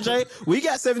that, CJ. We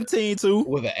got 17 too.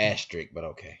 With an asterisk, but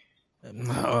okay.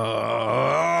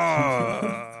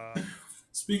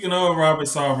 Speaking of Robert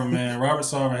Sarver, man, Robert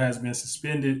Sarver has been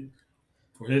suspended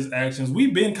for his actions.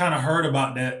 We've been kind of heard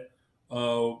about that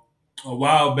a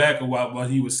while back,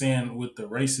 what he was saying with the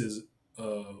races.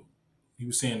 He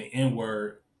was saying the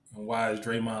N-word. And why is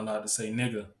Draymond allowed to say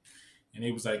nigga? And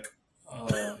he was like,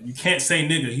 you can't say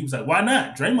nigga. He was like, why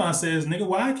not? Draymond says nigga,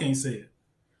 why I can't say it?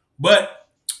 But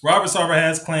Robert Sarver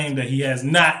has claimed that he has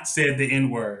not said the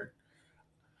N-word.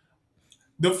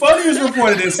 The funniest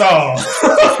report of this all,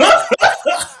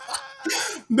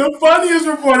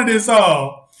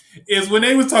 is when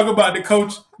they was talking about the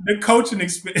coaching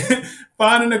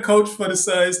finding a coach for the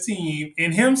Suns team,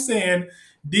 and him saying,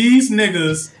 these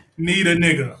niggas need a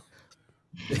nigga.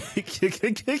 If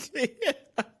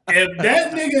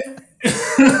that nigga,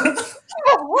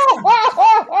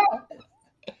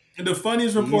 the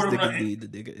funniest report of the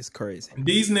nigga is crazy.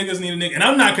 These niggas need a nigga, and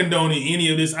I'm not condoning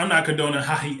any of this. I'm not condoning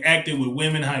how he acted with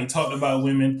women, how he talked about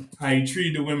women, how he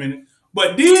treated the women.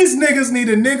 But these niggas need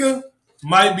a nigga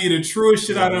might be the truest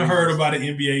shit I done heard about an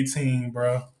NBA team,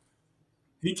 bro.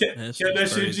 He kept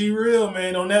that shit G real,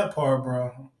 man, on that part,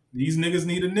 bro. These niggas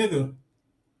need a nigga.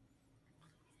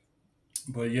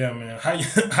 But yeah, man, how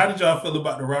did y'all feel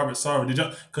about the Robert Sarver? Did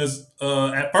y'all, because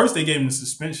at first they gave him the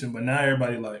suspension, but now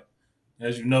everybody like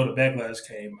as you know, the backlash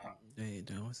came out.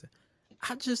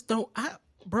 I just don't.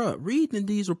 Bro, reading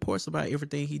these reports about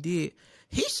everything he did,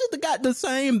 he should have got the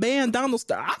same ban Donald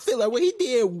Sterling. I feel like what he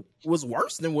did was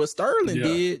worse than what Sterling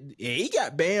did. Yeah, he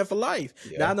got banned for life.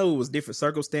 Yeah. Now, I know it was different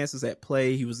circumstances at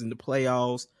play. He was in the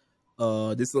playoffs.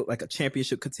 This looked like a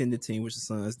championship contender team, which the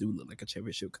Suns do look like a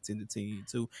championship contender team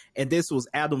too. And this was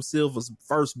Adam Silver's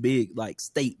first big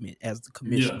statement as the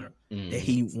commissioner that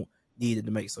he needed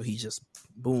to make. So he just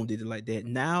boom did it like that.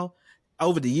 Now,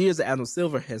 over the years, Adam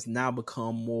Silver has now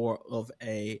become more of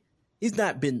he's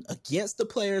not been against the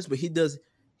players, but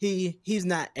he's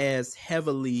not as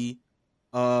heavily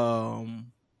backing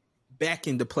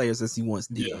the players as he once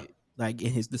did. Yeah. Like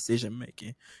in his decision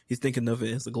making, he's thinking of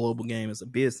it as a global game, as a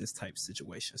business type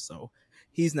situation. So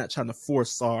he's not trying to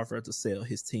force Sarver to sell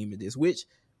his team in this, which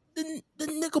the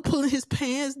nigga pulling his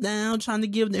pants down, trying to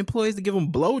give the employees to give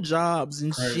him blowjobs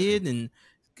and shit, and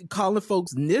calling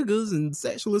folks niggas and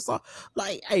sexual assault.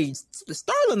 Like, hey,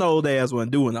 Sterling old ass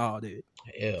wasn't doing all that.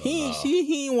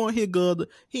 He ain't want his girl.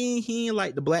 He ain't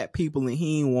like the black people, and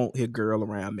he ain't want his girl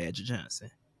around Magic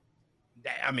Johnson.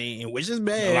 I mean, which is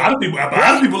bad. A lot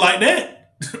of people like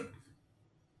that.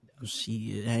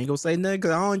 Shit, I ain't gonna say nothing because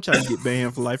I don't try to get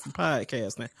banned for life from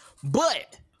podcast now.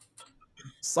 But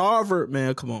Sarver,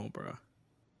 man, come on, bro.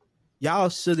 Y'all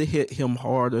should have hit him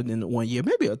harder than 1 year,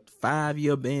 maybe a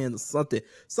 5-year ban or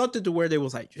something to where they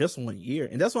was like just 1 year.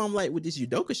 And that's why I'm like, with this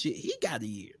Udoka shit, he got a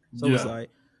year. So it's like,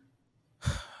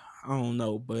 I don't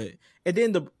know, but and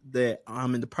then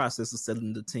I'm in the process of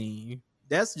selling the team.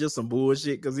 That's just some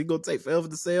bullshit because he gonna take forever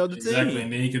to sell the team. Exactly,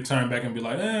 and then he could turn back and be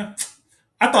like,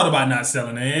 I thought about not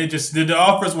selling it. It just the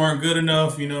offers weren't good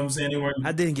enough. You know what I'm saying? They weren't.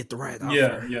 I didn't get the right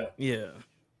offer. Yeah.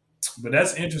 But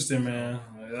that's interesting, man.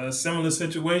 A similar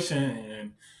situation,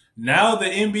 and now the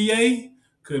NBA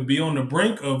could be on the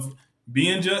brink of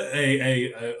being just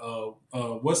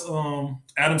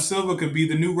Adam Silver could be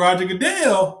the new Roger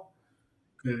Goodell.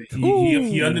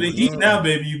 He under the heat now,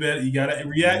 baby. You gotta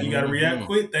react. You gotta react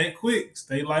quick. Think quick.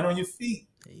 Stay light on your feet.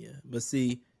 Yeah, but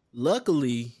see,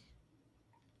 luckily,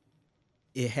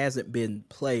 it hasn't been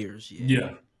players yet.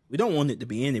 Yeah, we don't want it to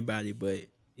be anybody, but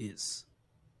it's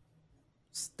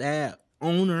staff,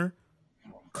 owner,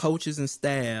 coaches, and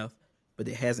staff. But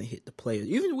it hasn't hit the players.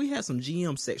 Even we had some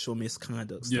GM sexual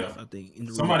misconduct stuff. I think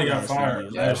somebody got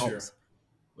fired last year.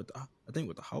 I think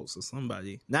with the Hawks or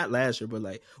somebody, not last year, but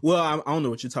I don't know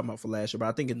what you're talking about for last year, but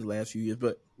I think in the last few years.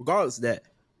 But regardless of that,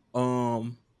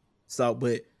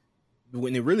 but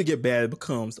when it really get bad, it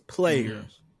becomes the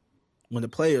players. When the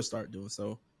players start doing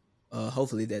so,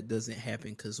 hopefully that doesn't happen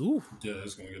because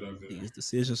it's gonna get ugly. These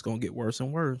decisions gonna get worse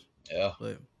and worse. Yeah,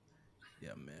 but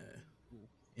man,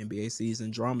 NBA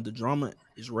season drama. The drama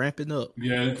is ramping up.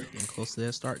 Yeah, getting close to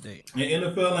that start date. The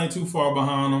NFL ain't too far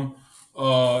behind them.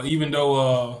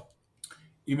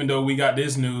 Even though we got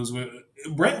this news with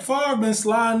Brett Favre been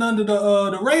sliding under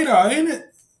the radar, ain't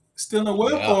it? Stealing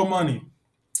welfare money.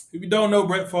 If you don't know,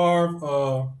 Brett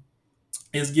Favre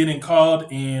is getting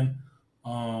caught in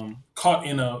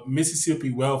a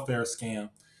Mississippi welfare scam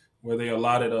where they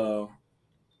allotted to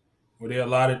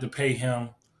pay him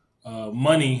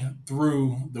money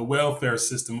through the welfare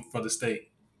system for the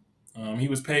state. He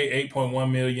was paid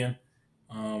 $8.1 million,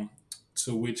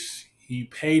 to which he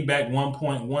paid back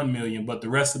 $1.1 million, but the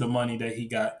rest of the money that he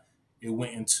got, it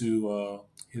went into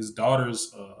his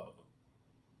daughter's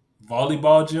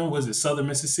volleyball gym. Was it Southern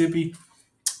Mississippi?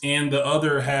 And the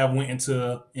other half went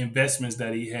into investments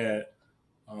that he had.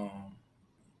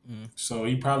 So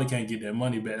he probably can't get that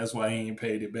money back. That's why he ain't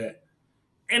paid it back.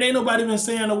 And ain't nobody been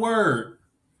saying a word.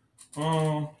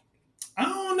 I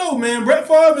don't know, man. Brett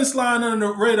Favre been sliding under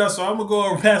the radar, so I'm gonna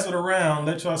go and pass it around.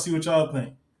 Let y'all see what y'all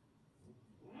think.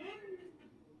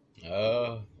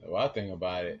 Well, I think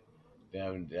about it,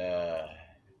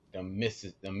 the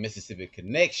Mississippi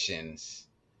connections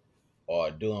are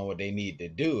doing what they need to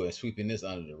do and sweeping this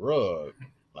under the rug.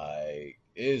 Like,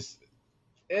 there's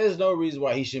no reason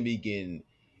why he shouldn't be getting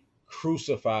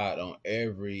crucified on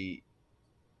every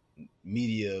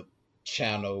media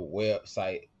channel,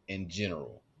 website in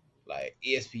general. Like,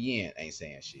 ESPN ain't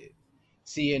saying shit.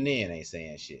 CNN ain't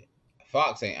saying shit.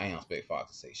 Fox ain't. I don't expect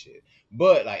Fox to say shit.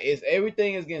 But like,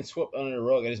 everything is getting swept under the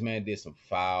rug. And this man did some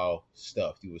foul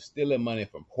stuff. He was stealing money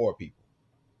from poor people,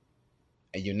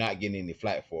 and you're not getting any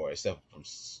flack for it, except from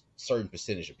certain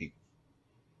percentage of people.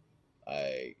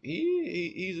 Like,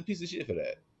 he's a piece of shit for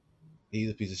that.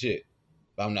 He's a piece of shit.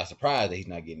 But I'm not surprised that he's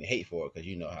not getting hate for it because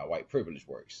you know how white privilege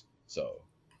works. So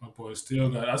my boy still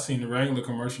got. I seen the Wrangler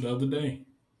commercial the other day.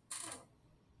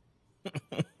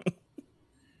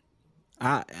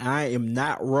 I am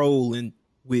not rolling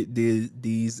with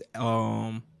these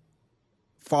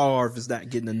Favre is not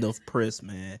getting enough press,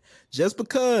 man. Just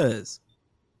because,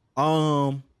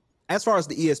 as far as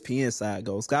the ESPN side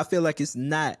goes, I feel like it's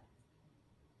not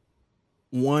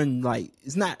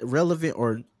it's not relevant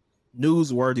or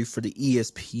newsworthy for the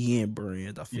ESPN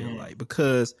brand. I feel like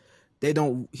because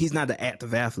he's not an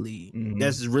active athlete.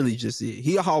 That's really just it.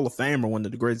 He a Hall of Famer, one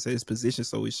of the greatest at his position,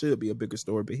 so it should be a bigger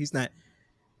story. But he's not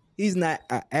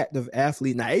an active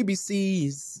athlete. Now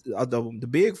ABC's the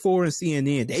Big Four and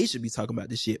CNN, they should be talking about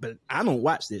this shit, but I don't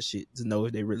watch that shit to know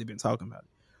if they really been talking about it.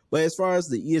 But as far as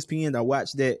the ESPN, I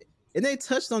watched that and they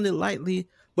touched on it lightly,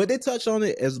 but they touched on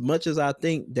it as much as I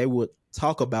think they would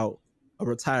talk about a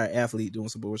retired athlete doing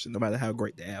some bullshit, no matter how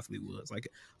great the athlete was. Like,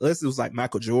 unless it was like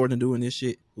Michael Jordan doing this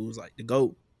shit, who was like the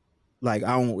GOAT, like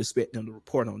I don't expect them to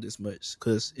report on this much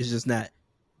because it's just not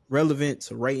relevant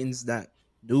to ratings, not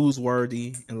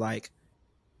newsworthy. And like,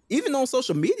 even on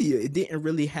social media, it didn't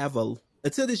really have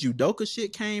until this Udoka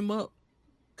shit came up,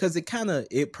 because it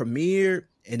premiered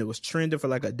and it was trending for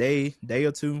like a day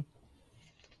or two.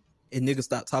 And niggas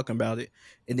stopped talking about it.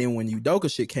 And then when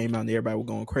Udoka shit came out and everybody was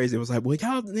going crazy, it was like, well,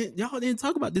 y'all didn't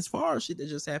talk about this Favre shit that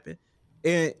just happened.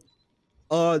 And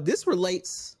this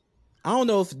relates, I don't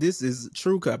know if this is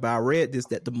true, but I read this,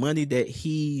 that the money that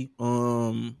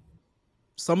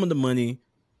some of the money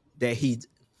that he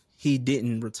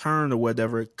didn't return or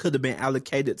whatever could have been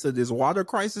allocated to this water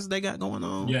crisis they got going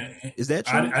on. Yeah. Is that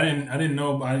true? I didn't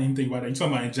know. I didn't think about that. You're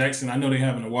talking about in Jackson. I know they're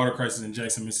having a water crisis in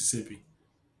Jackson, Mississippi.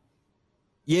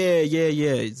 Yeah.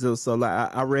 So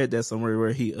like I read that somewhere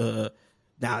where he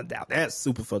now that's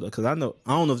super fucked up, because I don't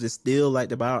know if it's still like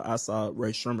that, but I saw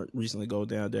Ray Sherman recently go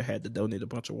down there, had to donate a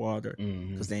bunch of water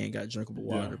because they ain't got drinkable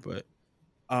water. But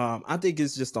I think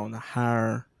it's just on a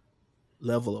higher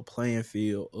level of playing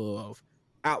field of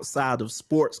outside of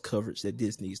sports coverage that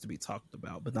this needs to be talked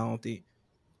about. But I don't think,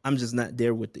 I'm just not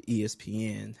there with the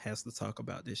ESPN has to talk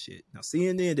about this shit. Now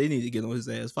CNN, they need to get on his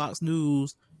ass. Fox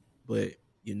News, but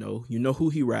you know who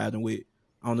he riding with.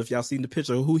 I don't know if y'all seen the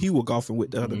picture of who he was golfing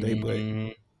with the other day, but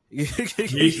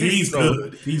he's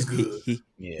good. He's good.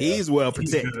 He's well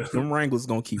protected. Them Wranglers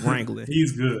gonna keep wrangling.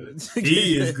 He's good.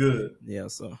 He is good.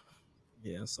 So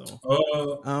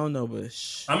I don't know, but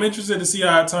I'm interested to see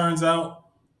how it turns out.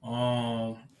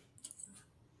 I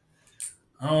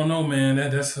don't know, man.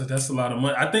 That's a lot of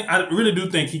money. I really do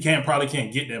think he probably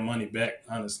can't get that money back,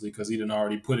 honestly, because he done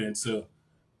already put it into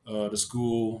the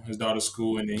school, his daughter's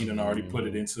school, and then he done already put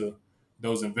it into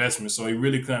those investments. So he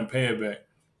really couldn't pay it back.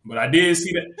 But I did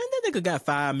see that. And that nigga got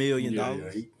 $5 million.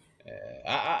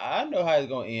 I know how it's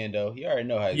gonna end though. He already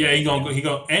know how. He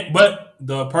gonna. But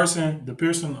the person,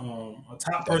 a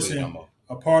top person,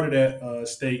 a part of that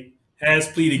state has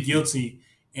pleaded guilty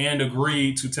and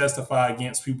agreed to testify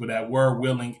against people that were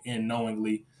willing and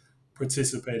knowingly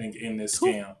participating in this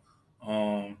scam.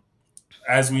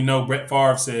 As we know, Brett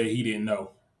Favre said he didn't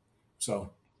know.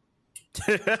 So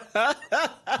Brett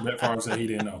Favre said he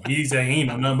didn't know. He said he ain't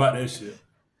know nothing about that shit.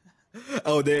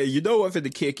 Oh, there! You know what for the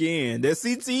kick in? That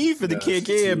CTE for the kick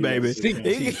CTE, in, baby.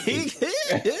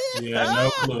 Yeah, no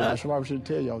clue. I probably should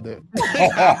tell y'all that.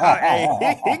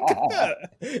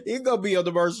 He gonna be on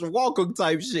the Herschel Walker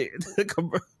type shit.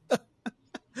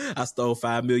 I stole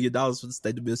 $5 million for the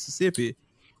state of Mississippi.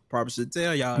 Probably should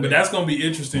tell y'all. But that's gonna be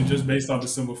interesting, just based on the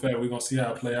simple fact we're gonna see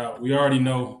how it play out. We already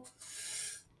know.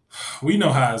 We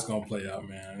know how it's gonna play out,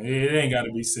 man. It ain't got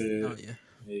to be said. Oh, yeah.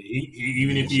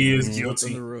 Even if he is guilty,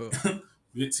 he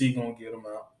gonna get him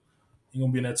out. He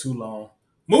gonna be in there too long.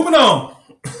 Moving on.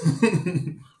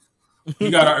 We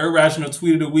got our irrational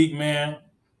tweet of the week, man.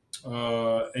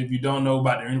 If you don't know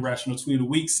about the irrational tweet of the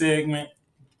week segment,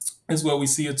 it's where we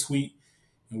see a tweet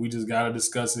and we just gotta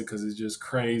discuss it because it's just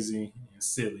crazy and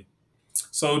silly.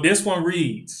 So this one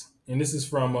reads, and this is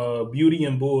from Beauty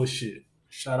and Bullshit.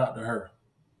 Shout out to her.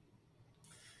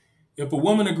 If a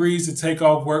woman agrees to take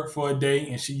off work for a day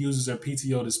and she uses her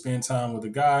PTO to spend time with a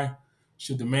guy,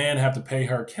 should the man have to pay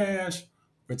her cash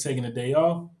for taking a day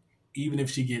off, even if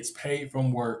she gets paid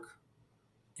from work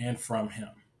and from him?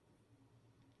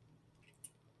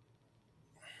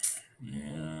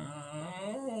 Yeah,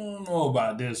 I don't know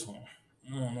about this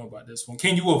one.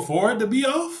 Can you afford to be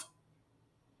off?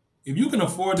 If you can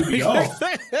afford to be off,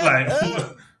 like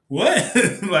what?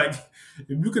 Like,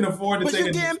 if you can afford to take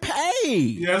you're getting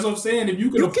paid. Yeah, that's what I'm saying. If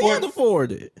you can't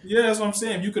afford it. Yeah, that's what I'm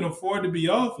saying. If you can afford to be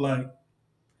off, like,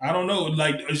 I don't know.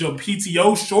 Like, is your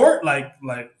PTO short? Like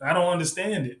I don't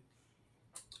understand it.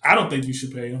 I don't think you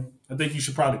should pay him. I think you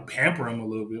should probably pamper him a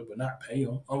little bit, but not pay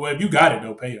him. Oh, well, if you got it,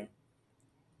 though, pay him.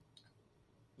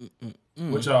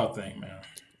 What y'all think, man?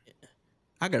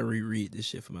 I gotta reread this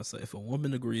shit for myself. If a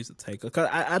woman agrees to take her, because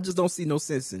I just don't see no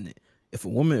sense in it. If a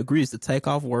woman agrees to take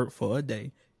off work for a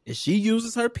day and she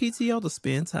uses her PTO to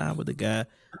spend time with the guy,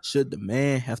 should the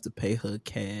man have to pay her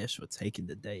cash for taking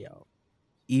the day off?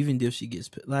 Even if she gets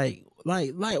like why?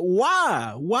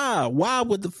 Why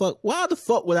would the fuck? Why the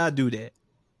fuck would I do that?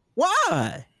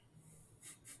 Why?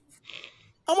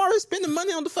 I'm already spending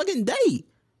money on the fucking date.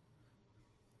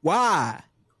 Why?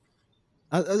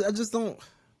 I just don't.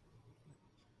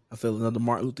 I feel another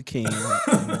Martin Luther King.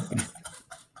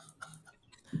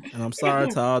 And I'm sorry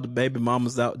to all the baby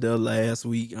mamas out there last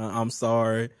week. I'm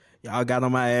sorry. Y'all got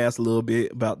on my ass a little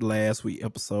bit about the last week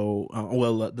episode.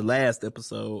 The last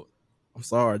episode. I'm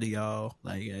sorry to y'all.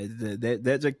 Like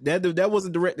that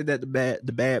wasn't directed at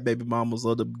the bad baby mamas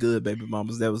or the good baby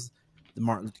mamas. That was the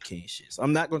Martin Luther King shit. So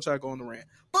I'm not gonna try to go on the rant.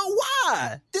 But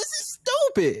why? This is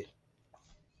stupid.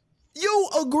 You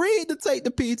agreed to take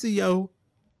the PTO.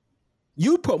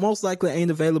 You most likely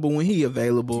ain't available when he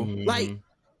available. Like, and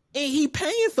he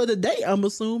paying for the day, I'm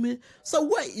assuming. So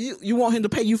what? You want him to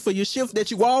pay you for your shift that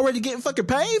you already getting fucking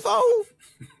paid for?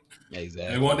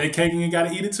 Exactly. They want their cake and you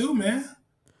gotta eat it too, man.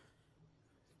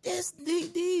 These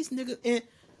niggas and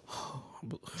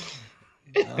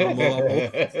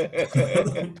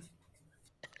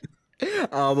I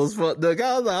almost fucked up.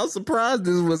 I was surprised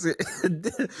this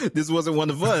wasn't one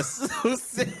of us.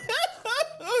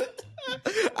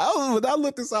 When I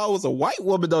looked and saw it was a white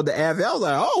woman on the app, I was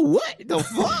like, "Oh, what the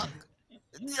fuck?"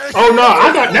 Oh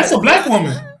no, that's a black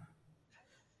woman.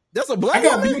 That's a black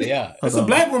woman. Yeah, that's a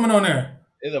black woman on there.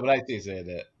 It's a black chick said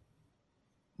that.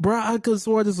 Bro, I could have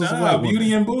swore this was a white beauty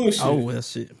woman. and bullshit. Oh well,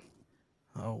 shit.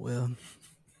 Oh well.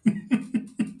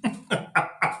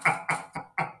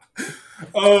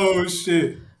 Oh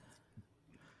shit!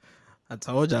 I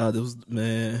told y'all there was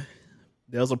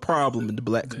a problem in the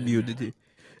black community.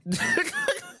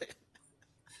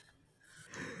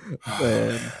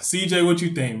 CJ, what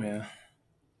you think, man?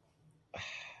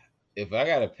 If I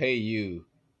gotta pay you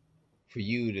for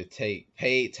you to take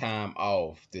paid time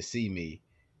off to see me,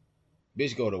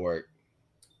 bitch, go to work.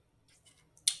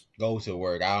 Go to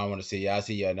work. I don't want to see you. I'll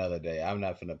see you another day. I'm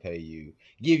not finna pay you.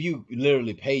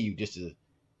 Literally pay you just to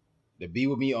be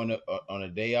with me on a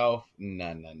day off.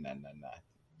 Nah.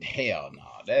 Hell no.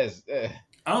 That's.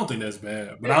 I don't think that's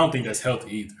bad, but I don't think that's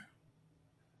healthy either.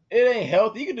 It ain't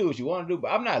healthy. You can do what you want to do,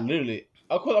 but I'm not literally.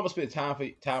 Of course, I'm gonna spend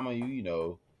time on you.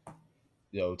 You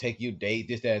know, take you date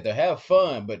this, that, to have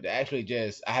fun, but actually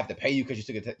just I have to pay you because you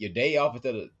took your day off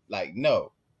instead of like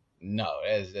no,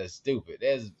 that's stupid.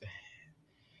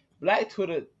 Black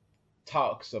Twitter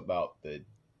talks about the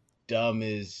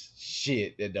dumbest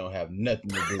shit that don't have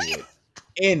nothing to do with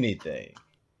anything.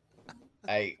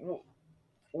 Like,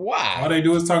 why? All they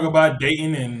do is talk about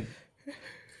dating and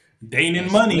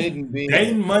money,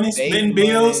 dating money, splitting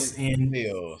bills, and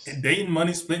dating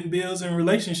money, splitting bills, and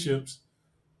relationships.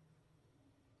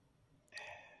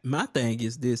 My thing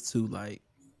is this too, like,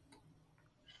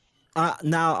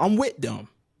 now I'm with them.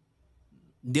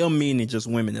 Them meaning just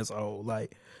women as a whole.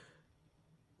 Like,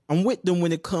 I'm with them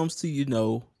when it comes to, and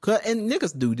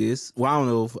niggas do this. Well, I don't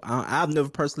know if I've never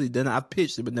personally done it. I've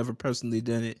pitched it, but never personally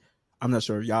done it. I'm not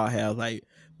sure if y'all have. Like,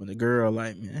 when a girl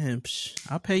like, man,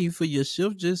 I'll pay you for your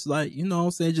shift, just like, you know what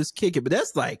I'm saying, just kick it. But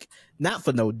that's like not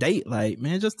for no date. Like,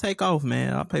 man, just take off,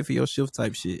 man. I'll pay for your shift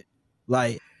type shit.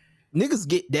 Like, niggas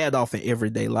get that off in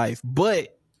everyday life.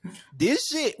 But this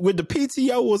shit with the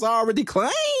PTO was already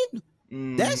claimed.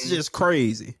 That's just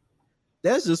crazy.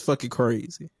 That's just fucking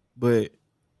crazy. But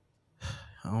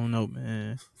I don't know,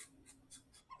 man.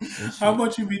 How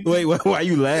much you be? Wait, why are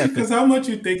you laughing? Because how much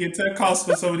you think it costs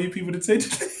for some of these people to take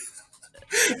the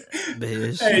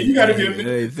man, hey, you gotta give me.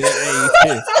 You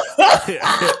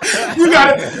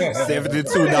got $72.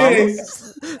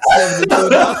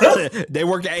 $72. They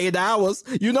work 8 hours.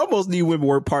 Most of these women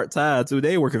work part time too.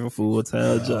 They working for full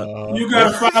time job. You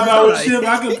got a 5-hour shift.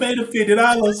 I can pay the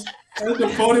 $50. That's the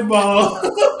 40 ball.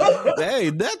 That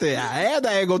ain't nothing. I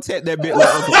ain't gonna tap that bit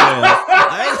like Uncle Sam.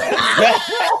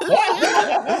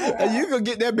 You gonna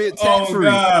get that bit tax free.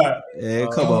 God. Yeah,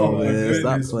 come on, man.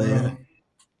 Stop playing. Bro.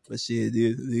 But shit,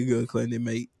 they gonna claim they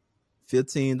make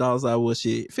 $15 hour.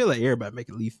 Shit, feel like everybody make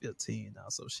at least $15 now.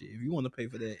 So shit, if you want to pay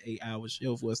for that 8-hour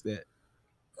shift, what's that?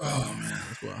 Oh man,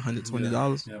 that's what,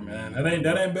 $120. Yeah, man, that ain't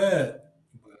bad.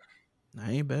 That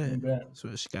ain't bad.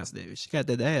 So she got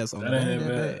that ass on. That ain't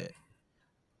bad.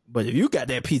 But if you got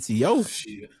that PTO,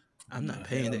 shit, I'm not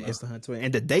paying that extra $120,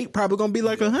 and the date probably gonna be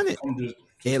like $100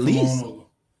 at least.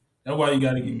 That's why you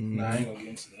gotta get. Nah, I ain't gonna get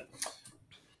into that.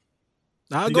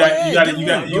 You gotta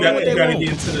get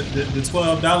into the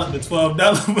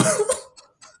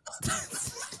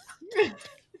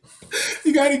 $12.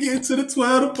 You gotta get into the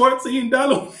 $12 to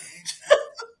 $14.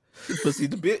 But see,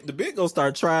 the bit gonna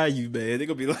start trying you, man. They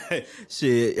gonna be like,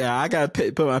 shit, yeah, I gotta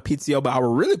put my PTO, but I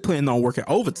was really planning on working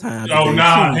overtime. Oh,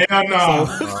 nah, hell no.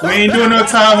 So, we ain't doing no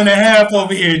time and a half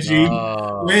over here, G.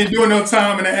 We ain't doing no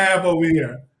time and a half over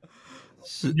here.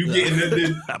 You getting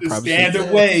the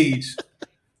standard wage.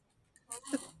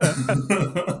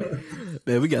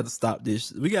 Man, we got to stop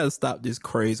this. We got to stop this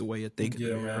crazy way of thinking.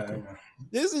 Yeah, man.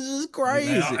 This is just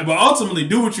crazy. Man, but ultimately,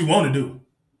 do what you want to do.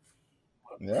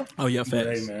 Yeah. Oh, yeah,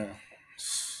 facts. Hey, man.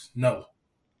 No.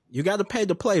 You got to pay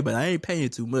to play, but I ain't paying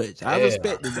too much. I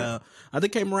respect it. I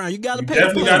just came around. You got to pay to play.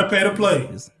 Definitely got to pay to play.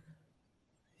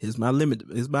 It's my limit.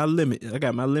 It's my limit. I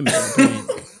got my limit.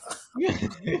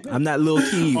 I'm not little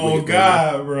kid. Oh,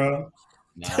 God, bro.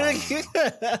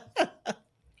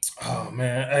 Oh,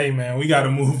 man. Hey, man. We got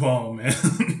to move on, man.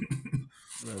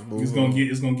 It's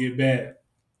gonna get bad.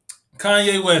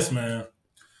 Kanye West, man.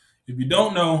 If you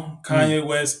don't know, Kanye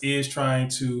West is trying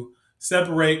to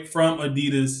separate from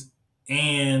Adidas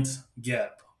and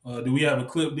Gap. Do we have a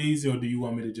clip, Deezy, or do you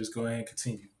want me to just go ahead and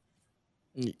continue?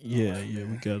 Yeah,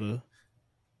 we gotta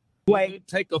wait.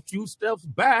 Take a few steps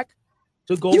back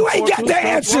to go. You ain't got the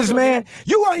answers, man.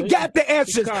 You ain't got the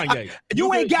answers.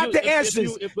 You ain't got the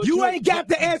answers. You ain't got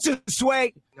the answers,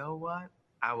 Sway. You know what?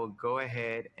 I will go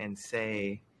ahead and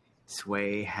say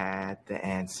Sway had the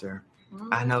answer.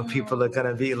 I know people are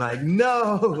gonna be like,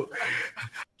 no.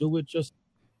 Do it just.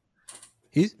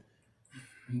 He's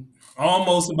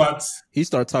almost about. He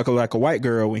start talking like a white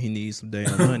girl when he needs some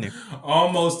damn money.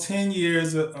 almost 10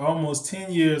 years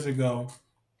ago,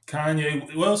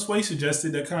 Kanye. Well, Sway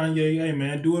suggested that Kanye, hey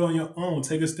man, do it on your own.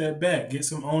 Take a step back, get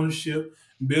some ownership,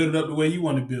 build it up the way you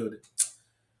want to build it.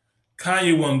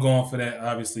 Kanye wasn't going for that.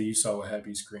 Obviously, you saw what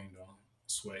Happy screamed on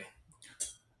Sway.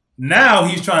 Now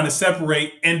he's trying to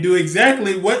separate and do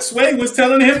exactly what Sway was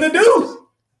telling him to do.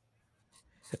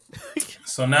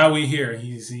 So now we here.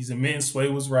 He's admitting Sway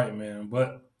was right, man.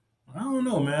 But I don't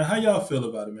know, man. How y'all feel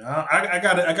about it, man? I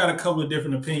got a couple of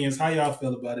different opinions. How y'all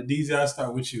feel about it? DZ, I'll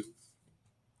start with you.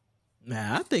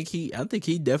 Nah, I think he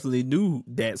definitely knew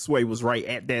that Sway was right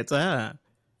at that time.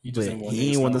 He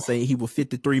didn't want to say he was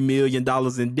 $53 million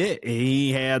in debt, and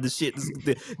he had the shit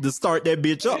to start that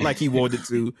bitch up like he wanted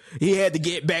to. He had to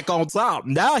get back on top.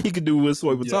 Now he could do what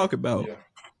Sway was talking about. Yeah.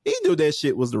 He knew that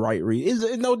shit was the right read.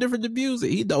 It's no different than music.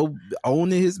 He know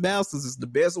owning his masters is the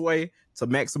best way to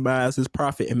maximize his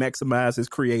profit and maximize his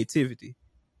creativity.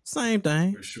 Same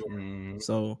thing. For sure.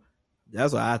 So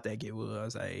that's what I think it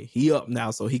was. He up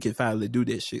now, so he can finally do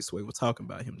that shit Sway was talking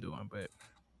about him doing, but.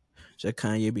 Just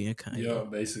Kanye being Kanye. Yeah,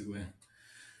 basically.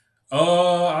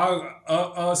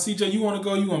 CJ, you want to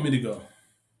go? You want me to go?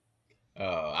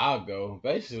 I'll go.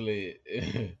 Basically,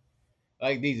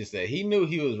 like DJ said, he knew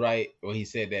he was right when he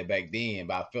said that back then,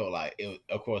 but I felt like,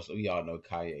 of course, we all know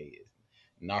Kanye is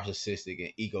narcissistic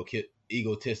and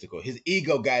egotistical. His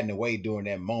ego got in the way during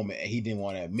that moment, and he didn't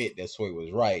want to admit that Sway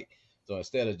was right. So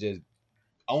instead of just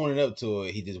owning up to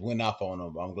it, he just went off on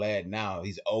him. I'm glad now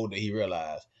he's older, he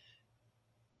realized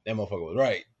that motherfucker was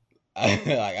right.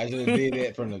 I should have did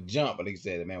that from the jump, but he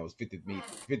said the man was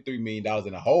 $53 million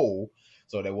in a hole,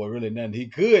 so there was really nothing he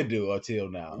could do until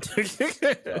now. So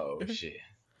shit.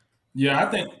 Yeah, I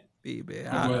think.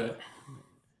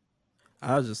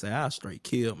 I was just say I straight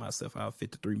killed myself out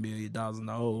 $53 million in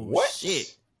the hole. What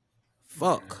shit?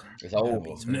 Fuck. It's over.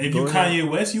 If you Kanye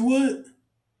West, you would.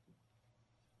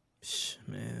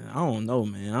 Man, I don't know,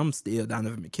 man. I'm still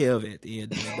Donovan McKelvey at the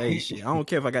end of the day. Shit, I don't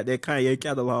care if I got that Kanye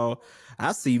catalog.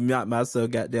 I see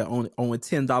myself got that only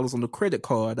 $10 on the credit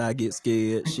card. I get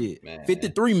scared. Shit, man.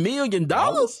 $53 million.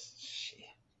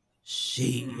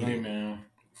 Shit, hey man.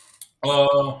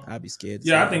 I'd be scared.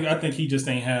 Yeah, I think he just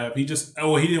ain't have. He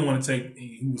didn't want to take.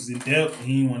 He was in debt.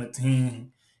 He didn't want to.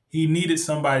 He needed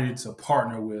somebody to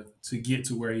partner with to get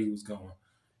to where he was going.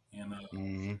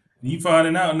 And you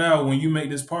finding out now when you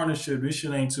make this partnership, this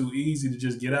shit ain't too easy to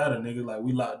just get out of, nigga. Like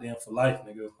we locked in for life,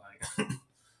 nigga.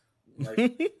 Like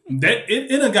that.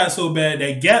 It done got so bad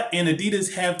that Gap and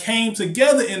Adidas have came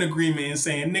together in agreement and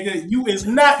saying, nigga, you is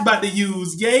not about to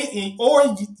use Ye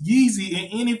or Yeezy in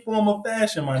any form of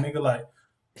fashion, my nigga. Like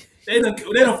they done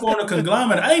formed a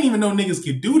conglomerate. I didn't even know niggas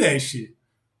could do that shit.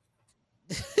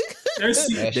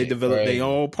 They developed their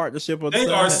own partnership. They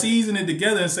are seasoning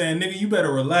together and saying, nigga, you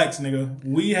better relax, nigga.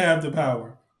 We have the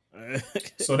power.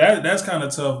 So that's kind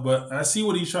of tough, but I see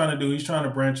what he's trying to do. He's trying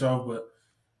to branch off, but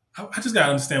I just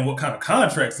gotta understand what kind of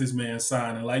contracts this man's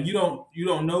signing. Like you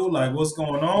don't know like what's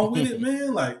going on with it,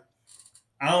 man. Like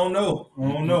I don't know.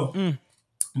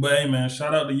 But hey, man,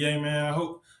 shout out to Ye, man. I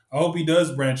hope he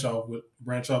does branch off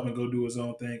and go do his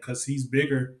own thing because he's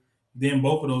bigger than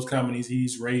both of those companies.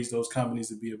 He's raised those companies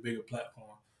to be a bigger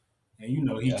platform, And you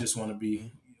know he just want to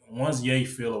be. Once Ye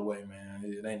feel away, man,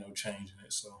 it ain't no changing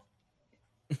it. So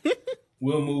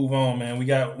we'll move on, man. We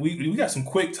got some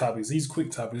quick topics. These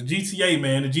quick topics. GTA,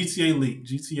 man. The GTA leak.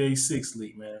 GTA 6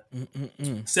 leak, man.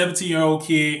 17-year-old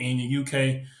kid in the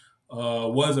UK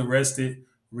was arrested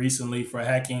recently for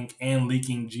hacking and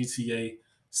leaking GTA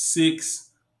 6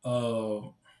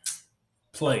 gameplay.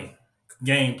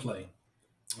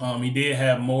 He did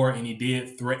have more, and he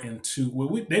did threaten to. Well,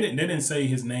 they didn't say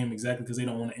his name exactly because they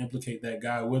don't want to implicate that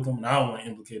guy with him, and I don't want to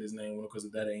implicate his name with him because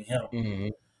that ain't him. Mm-hmm.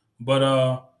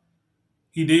 But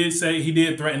he did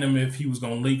threaten him if he was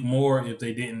gonna leak more if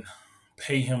they didn't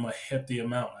pay him a hefty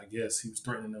amount. I guess he was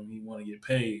threatening them. He want to get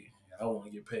paid. I want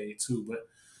to get paid too, but.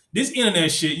 This internet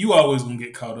shit, you always gonna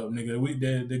get caught up,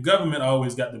 nigga. The government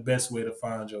always got the best way to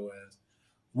find your ass.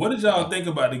 What did y'all think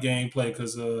about the gameplay?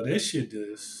 Because that shit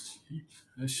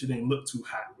ain't look too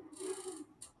hot.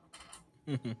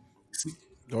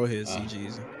 Go ahead,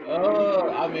 CGs.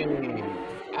 I mean,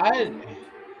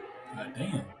 God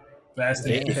damn. Fast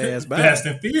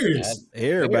and Furious.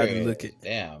 Everybody look it.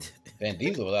 Damn. Van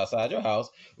Diesel was outside your house.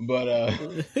 But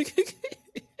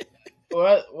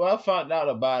what I found out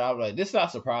about it, I was like, this is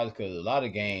not surprising because a lot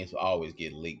of games always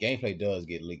get leaked. Gameplay does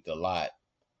get leaked a lot.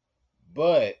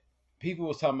 But people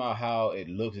was talking about how it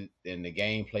looks in the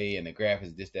gameplay and the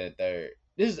graphics, this, that, and third.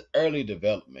 This is early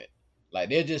development. Like,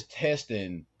 they're just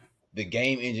testing the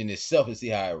game engine itself to see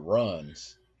how it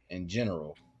runs in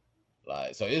general.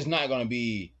 Like, so it's not going to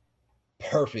be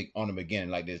perfect on the beginning.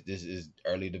 Like, this is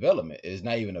early development. It's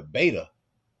not even a beta.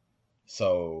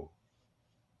 So,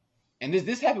 and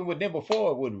this happened with them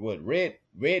before with Red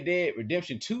Dead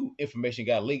Redemption 2 information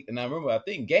got leaked. And I remember, I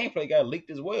think gameplay got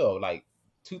leaked as well, like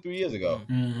 2-3 years ago.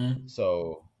 Mm-hmm.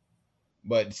 So,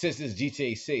 but since this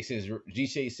GTA 6, since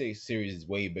GTA 6 series is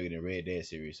way bigger than Red Dead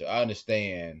series, so I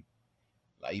understand,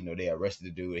 like, you know, they arrested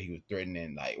the dude that he was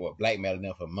threatening, like, blackmailing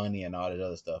them for money and all that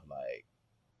other stuff. Like,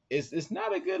 it's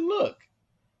not a good look.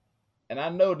 And I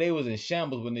know they was in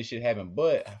shambles when this shit happened,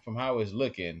 but from how it's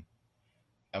looking,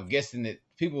 I'm guessing that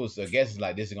people are guessing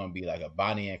like this is gonna be like a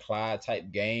Bonnie and Clyde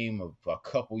type game of a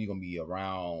couple. You're gonna be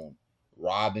around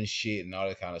robbing shit and all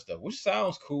that kind of stuff, which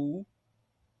sounds cool.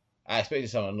 I expected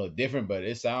something a little different, but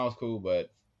it sounds cool.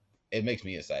 But it makes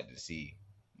me excited to see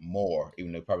more,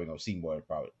 even though we're probably gonna see more in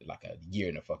probably like a year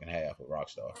and a fucking half with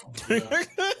Rockstar. Yeah.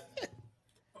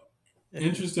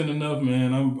 Interesting enough,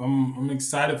 man. I'm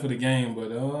excited for the game,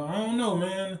 but I don't know,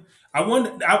 man. I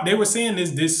wonder. They were saying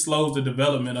this slows the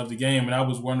development of the game, and I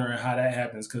was wondering how that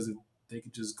happens because they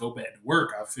could just go back to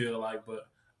work. I feel like, but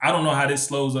I don't know how this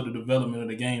slows up the development of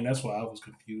the game. That's why I was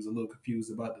a little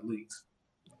confused about the leaks.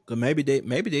 Cause maybe they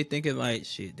thinking like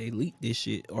shit. They leaked this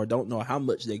shit, or don't know how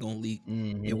much they gonna leak,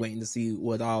 and waiting to see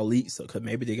what all leaks. So, cause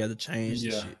maybe they got to change.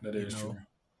 Yeah, the shit, that is true.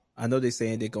 I know they're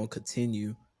saying they're gonna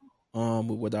continue.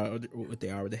 With what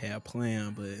they already have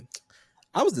planned, but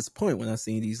I was disappointed when I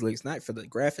seen these leaks, not for the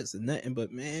graphics and nothing,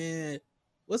 but man,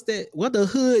 what's that? Where the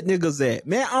hood niggas at?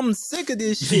 Man, I'm sick of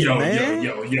this shit, man.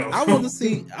 Yo. I want to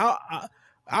see. I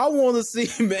want to see,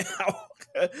 man.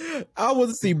 I want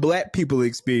to see black people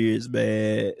experience,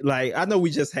 man. Like I know we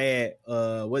just had,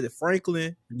 was it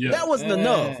Franklin? Yeah, that wasn't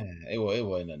enough. It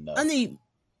wasn't enough.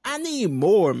 I need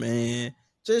more, man.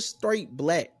 Just straight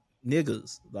black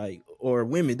niggas, like, or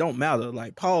women, don't matter,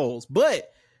 like, pause.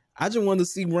 But I just want to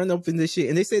see run up in this shit.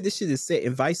 And they said this shit is set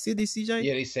in Vice City, CJ?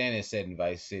 Yeah, they saying it's set in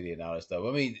Vice City and all that stuff.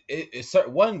 I mean, it's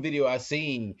one video I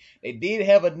seen, they did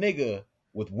have a nigga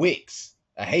with wicks,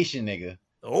 a Haitian nigga.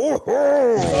 Oh,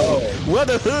 where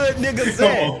the hood niggas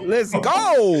at? Let's go.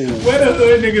 Where the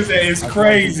hood niggas at is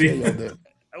crazy.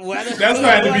 That's gonna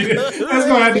have to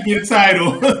be the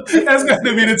title. That's gonna have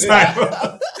to be the title.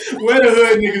 Where the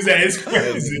hood niggas at is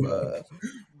crazy.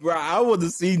 Bro, I want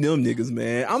to see them niggas,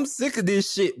 man. I'm sick of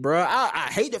this shit, bro. I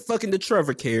hate the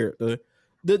Trevor character.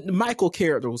 The Michael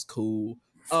character was cool.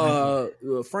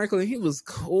 Franklin, he was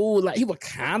cool. Like, he was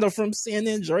kind of from San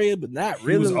Andreas, but not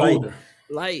really. He was older.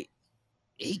 Like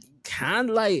he kind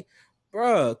of like,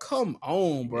 bro, come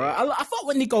on, bro. I fought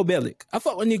with Nico Bellic.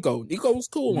 Nico was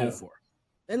cool on 4.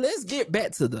 And let's get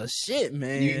back to the shit,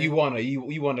 man. You wanna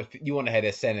have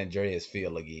that San Andreas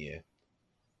feel again.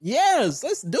 Yes,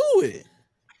 let's do it.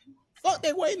 Fuck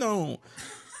they waiting on.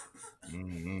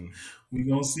 Mm-hmm. We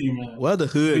gonna see, man. Well, the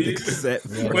hood niggas at.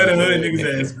 Where the hood niggas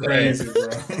at is crazy, bro.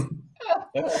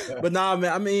 But nah,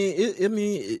 man. I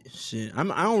mean, shit.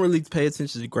 I don't really pay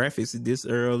attention to graphics this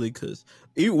early because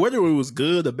whether it was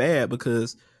good or bad,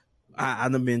 because I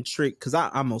done been tricked because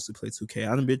I mostly play 2K.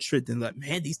 I done been tricked and like,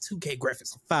 man, these 2K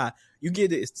graphics are fire. You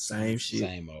get it, it's the same shit.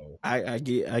 Same old. I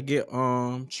get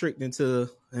tricked into.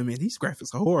 I mean, these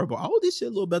graphics are horrible. All this shit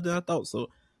a little better than I thought. So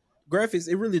graphics,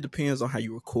 it really depends on how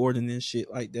you recording and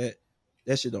shit like that.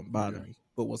 That shit don't bother me.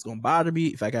 But what's gonna bother me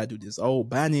if I gotta do this old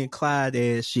Bonnie and Clyde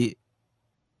ass shit?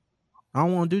 I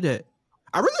don't want to do that.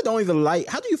 I really don't even like.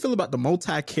 How do you feel about the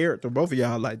multi-character? Both of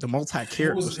y'all like the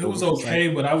multi-character. It was okay,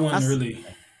 but I wasn't really.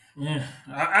 Yeah,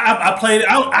 I played.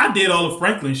 I did all of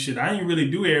Franklin shit. I didn't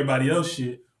really do everybody else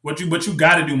shit. But you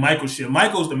got to do Michael shit.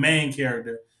 Michael's the main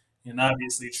character, and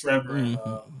obviously Trevor and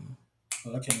I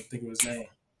can't even think of his name.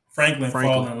 Franklin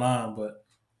fall in line, but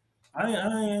I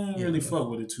ain't really fuck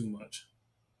with it too much.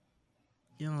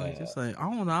 You know, just like I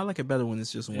don't know. I like it better when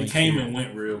it's just one. It came and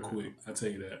went real quick. I tell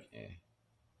you that.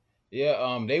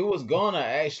 Yeah, they was gonna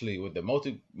actually with the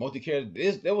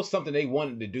multi-character. There was something they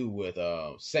wanted to do with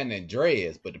San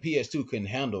Andreas, but the PS2 couldn't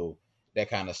handle that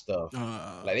kind of stuff.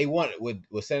 Like they wanted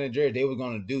with San Andreas, they were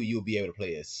gonna do. You'll be able to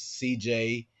play as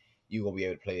CJ. You gonna be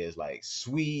able to play as like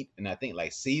Sweet, and I think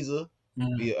like Caesar.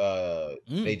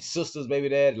 They sisters, baby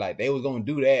dad. Like they was gonna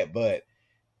do that, but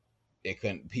it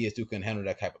couldn't. PS2 couldn't handle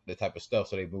that type of stuff,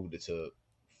 so they moved it to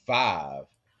 5.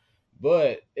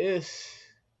 But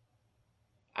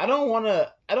I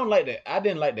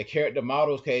didn't like the character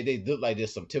models because they look like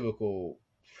just some typical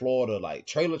Florida like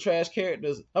trailer trash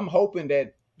characters. I'm hoping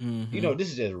that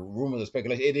this is just rumors and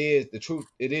speculation. It is the truth.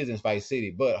 It is in Vice City,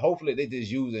 but hopefully they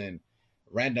just using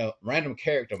random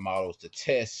character models to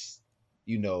test,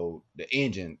 the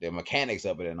engine, the mechanics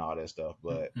of it, and all that stuff.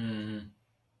 But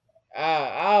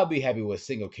I'll be happy with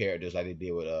single characters like they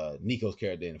did with Nico's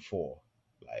character in 4.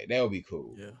 Like that would be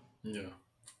cool. Yeah.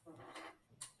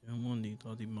 I don't need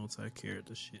all these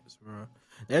multi-character shits, bro.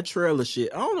 That trailer shit,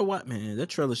 I don't know what, man. That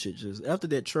trailer shit just after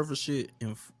that Trevor shit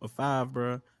in 5,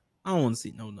 bro. I don't want to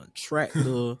see no tractor,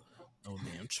 no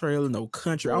damn trailer, no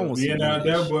country. I don't want to see being out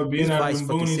there, boy. Being out them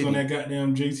boonies on that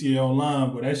goddamn GTA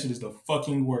Online, but that shit is the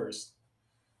fucking worst.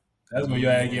 That's when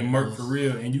your ass get murked for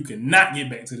real, and you cannot get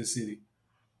back to the city.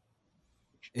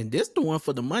 And this the one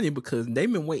for the money because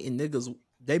they've been waiting niggas.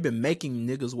 They've been making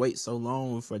niggas wait so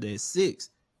long for their 6.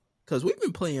 Because we've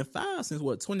been playing 5 since,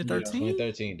 2013? Yeah,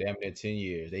 2013, damn near 10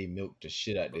 years. They milked the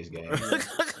shit out this game.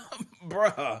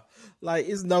 Bruh. Like,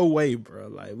 it's no way, bro.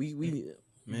 Like, we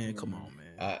man, come on,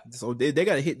 man. So they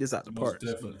got to hit this out the park.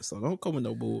 So don't come with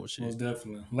no bullshit. Most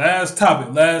definitely. Last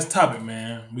topic,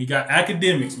 man. We got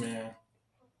academics, man.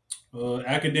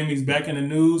 Academics back in the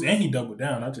news, and he doubled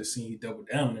down. I just seen he doubled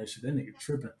down on that shit. That nigga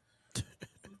tripping.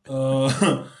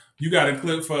 You got a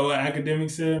clip for what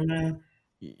academics said, man?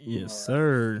 Yes,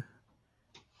 sir.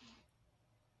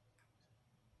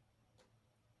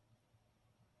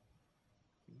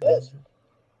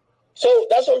 So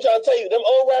that's what I'm trying to tell you. Them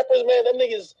old rappers, man, them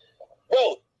niggas,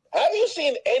 bro. Have you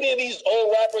seen any of these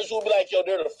old rappers who be like, yo,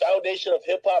 they're the foundation of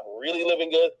hip hop, really living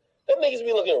good? Them niggas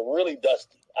be looking really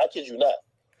dusty. I kid you not.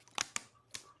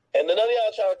 And none of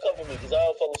y'all trying to come for me because I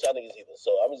don't fuck with y'all niggas either.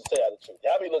 So I'm just saying the truth.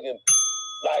 Y'all be looking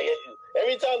like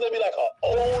every time they be like an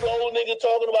old nigga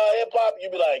talking about hip hop,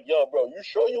 you be like, yo, bro, you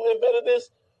sure you invented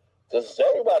this? Because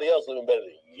everybody else living better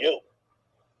than you.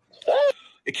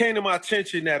 It came to my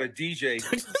attention that a DJ,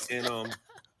 and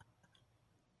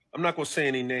I'm not going to say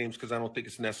any names because I don't think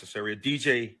it's necessary. A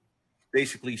DJ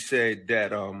basically said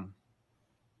that, a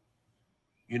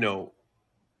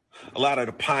lot of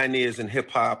the pioneers in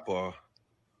hip hop are,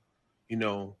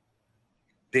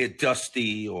 they're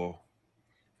dusty, or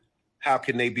how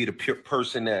can they be the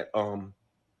person that,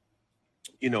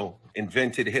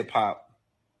 invented hip hop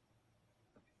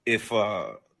if,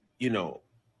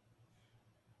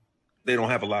 they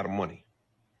don't have a lot of money,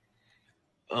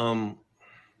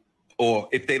 or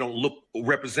if they don't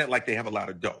represent like they have a lot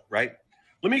of dough, right?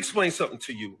 Let me explain something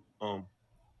to you,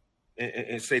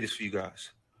 and say this for you guys.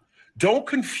 Don't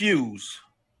confuse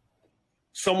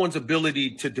someone's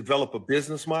ability to develop a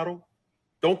business model.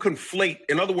 Don't conflate.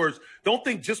 In other words, don't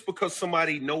think just because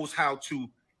somebody knows how to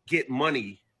get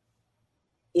money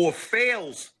or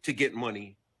fails to get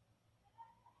money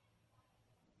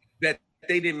that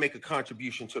they didn't make a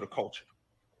contribution to the culture.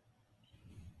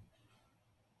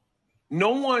 No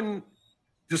one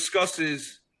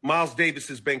discusses Miles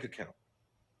Davis's bank account.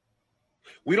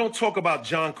 We don't talk about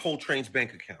John Coltrane's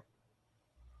bank account.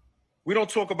 We don't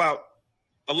talk about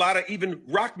a lot of even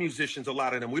rock musicians, a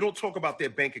lot of them. We don't talk about their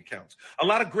bank accounts. A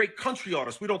lot of great country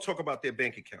artists, we don't talk about their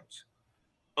bank accounts.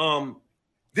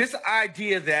 This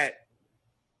idea that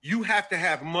you have to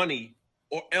have money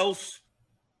or else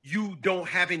you don't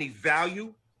have any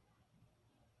value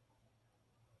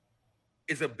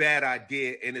is a bad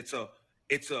idea, and it's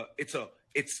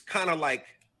kind of like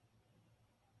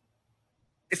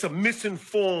it's a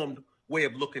misinformed way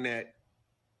of looking at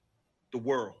the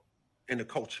world and the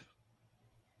culture.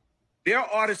 There are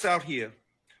artists out here.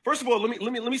 First of all, let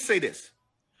me say this.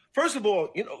 First of all,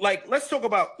 like let's talk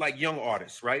about like young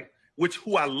artists, right?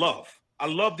 Who I love. I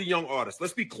love the young artists.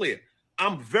 Let's be clear.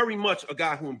 I'm very much a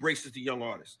guy who embraces the young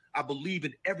artists. I believe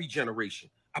in every generation.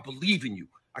 I believe in you.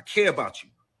 I care about you.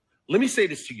 Let me say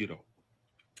this to you though.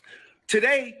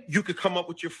 Today, you could come up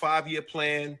with your 5-year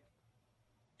plan,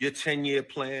 your 10-year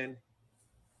plan,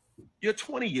 your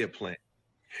 20-year plan.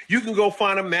 You can go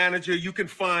find a manager. You can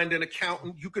find an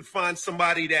accountant. You could find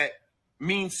somebody that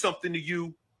means something to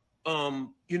you,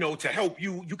 to help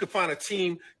you. You could find a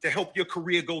team to help your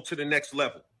career go to the next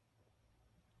level.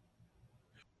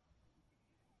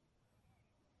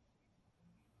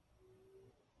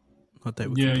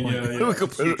 Yeah. LL Cool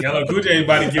J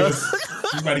about to give us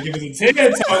a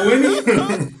TED talk, wouldn't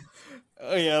he?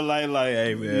 Oh yeah, like,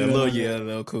 hey man,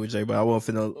 LL Cool J, but I won't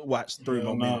finna watch 3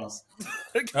 more minutes.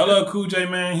 LL Cool J,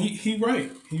 man, he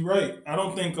right. I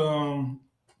don't think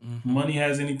money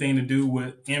has anything to do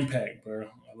with impact, bro.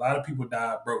 A lot of people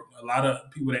died broke. A lot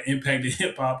of people that impacted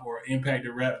hip hop or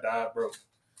impacted rap died broke,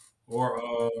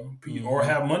 or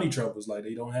have money troubles. Like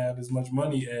they don't have as much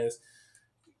money as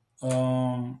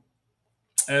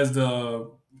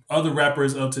the other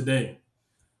rappers of today.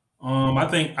 I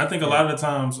think a lot of the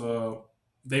times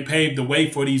they paved the way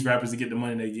for these rappers to get the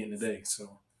money they get today.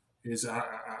 So it's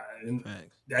the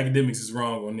academics is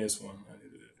wrong on this one.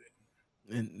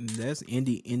 And that's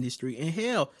indie industry. And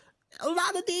hell, a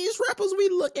lot of these rappers we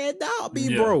look at now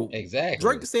be broke. Exactly.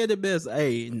 Drake said it best.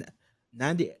 Hey,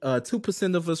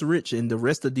 2% of us rich, and the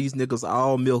rest of these niggas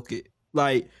all milk it.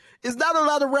 Like, it's not a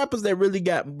lot of rappers that really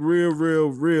got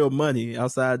real money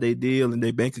outside their deal and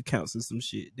their bank accounts and some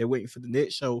shit. They're waiting for the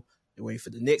next show. They're waiting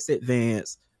for the next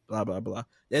advance. Blah blah blah.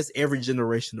 That's every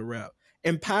generation of rap.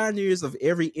 And pioneers of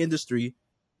every industry.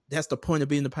 That's the point of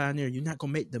being the pioneer. You're not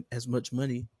gonna make them as much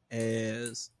money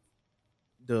as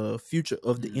the future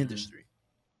of the industry.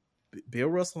 Bill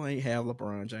Russell ain't have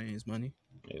LeBron James money.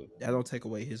 That don't take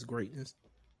away his greatness.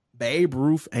 Babe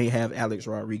Ruth ain't have Alex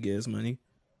Rodriguez money.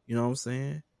 You know what I'm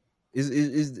saying?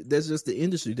 That's just the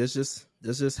industry. That's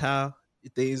just how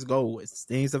things go. As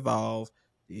things evolve,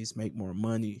 things make more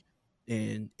money.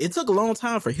 And it took a long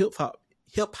time for hip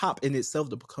hop in itself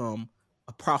to become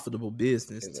a profitable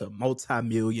business to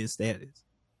multi-million status.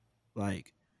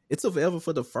 Like, it took forever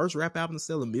for the first rap album to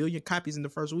sell 1 million copies in the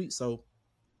first week. So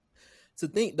to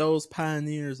think those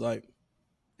pioneers, like,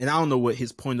 and I don't know what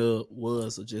his point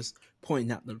was, or just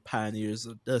pointing out the pioneers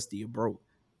of Dusty or Broke.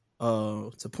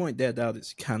 To point that out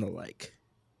is kind of like,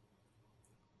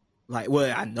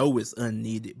 well, I know it's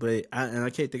unneeded, but I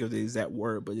can't think of the exact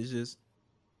word, but it's just,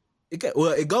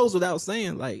 it goes without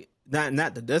saying, like,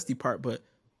 not the Dusty part, but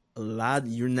a lot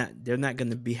they're not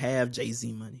going to have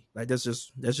Jay-Z money. Like, that's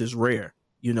just rare,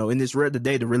 and it's rare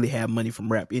today to really have money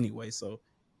from rap anyway. So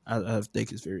I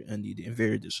think it's very unneeded and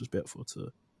very disrespectful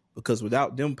because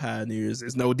without them pioneers,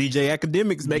 there's no DJ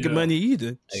Academics making money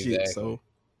either. Exactly. Shit,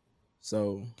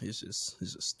 so it's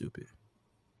just stupid.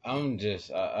 I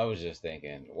was just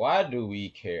thinking, why do we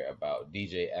care about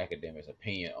DJ Academic's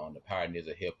opinion on the pioneers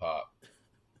of hip hop?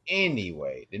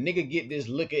 Anyway, the nigga get this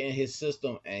liquor in his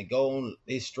system and go on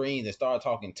his streams and start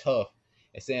talking tough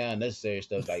and saying unnecessary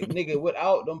stuff. Like, nigga,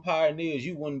 without them pioneers,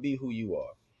 you wouldn't be who you are.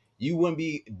 You wouldn't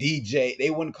be DJ. They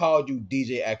wouldn't call you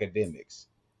DJ Academics.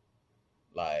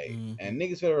 Like, and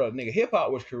niggas feel like, nigga, hip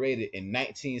hop was created in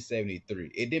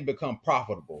 1973. It didn't become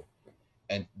profitable,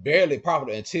 and barely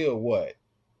profitable until what?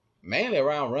 Mainly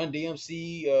around Run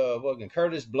DMC, fucking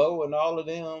Curtis Blow and all of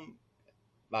them,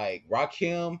 like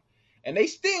Rakim. And they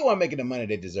still weren't making the money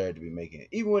they deserve to be making,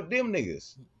 even with them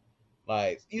niggas.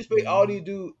 Like, you expect all these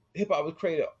dudes, hip hop was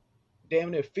created damn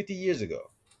near 50 years ago.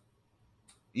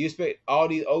 You expect all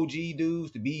these OG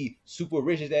dudes to be super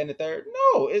rich as that and the third?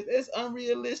 No, it's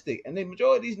unrealistic. And the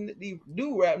majority of these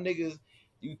new rap niggas,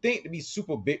 you think to be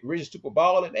super big, rich, super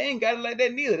balling, they ain't got it like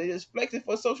that neither. They just flexing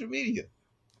for social media.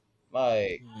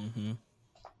 Like,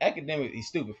 Academic, he's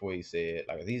stupid for what he said.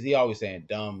 Like, he always saying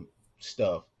dumb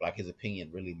stuff, like his opinion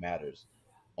really matters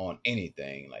on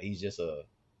anything. Like, he's just a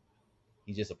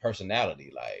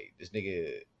personality. Like, this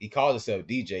nigga, he calls himself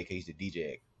DJ because he's the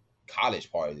DJ at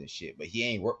college parties and shit, but he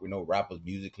ain't worked with no rappers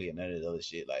musically and none of this other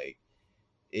shit. Like,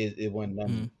 it wasn't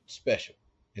nothing special.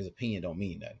 His opinion don't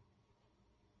mean nothing.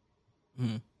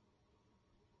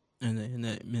 And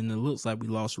it looks like we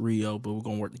lost Rio, but we're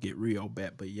gonna work to get Rio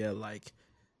back. But yeah, like,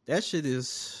 that shit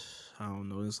is, I don't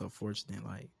know, it's unfortunate.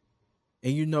 Like,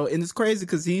 and and it's crazy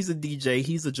because he's a DJ,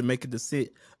 he's a Jamaican descent.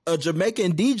 A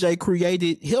Jamaican DJ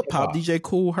created hip hop, DJ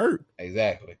Kool Herc.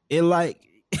 Exactly. And like,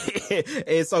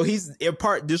 and so he's in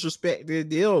part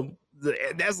disrespected him.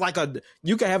 That's like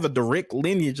you can have a direct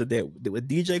lineage of that. What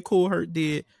DJ Kool Herc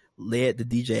did led to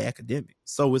DJ Academic.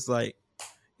 So it's like,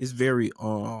 it's very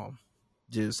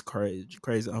just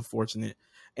crazy, unfortunate,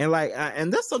 and like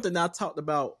and that's something that I talked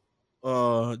about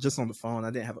just on the phone. I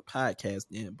didn't have a podcast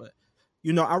then, but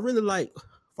you know, I really like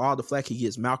for all the flack he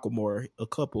gets Macklemore a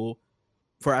couple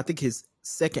for I think his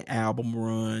second album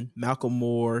run.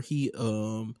 Macklemore,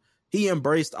 he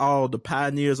embraced all the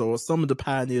pioneers or some of the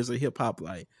pioneers of hip hop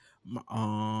like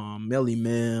Melly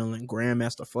Mel and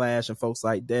Grandmaster Flash and folks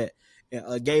like that,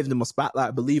 and gave them a spotlight,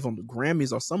 I believe, on the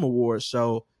Grammys or some awards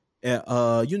show, and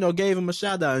you know, gave them a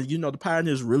shout out. You know, the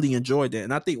pioneers really enjoyed that,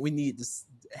 and I think we need to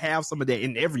have some of that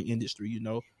in every industry. You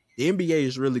know, the NBA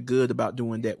is really good about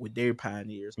doing that with their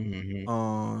pioneers.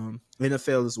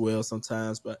 NFL as well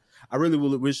sometimes, but I really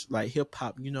would wish like hip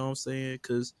hop. You know what I'm saying?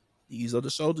 Because these are the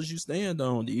shoulders you stand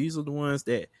on. These are the ones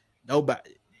that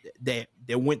nobody that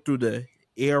went through the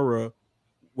era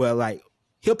where like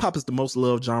hip hop is the most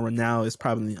loved genre now. It's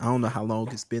probably, I don't know how long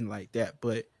it's been like that,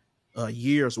 but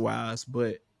years wise,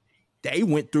 but they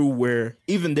went through where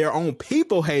even their own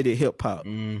people hated hip hop,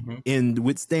 and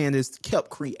withstanders kept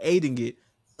creating it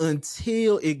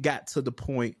until it got to the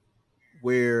point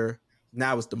where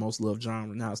now it's the most loved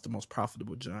genre. Now it's the most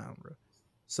profitable genre.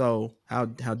 So how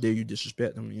dare you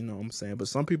disrespect them? You know what I'm saying? But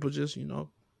some people just, you know,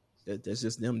 that's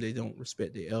just them. They don't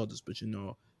respect their elders. But you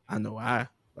know I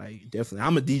like definitely.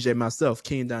 I'm a DJ myself.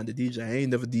 King Don the DJ. I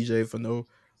ain't never DJ for no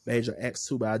major acts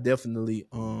too, but I definitely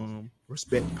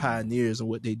respect the pioneers and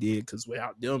what they did, because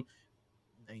without them,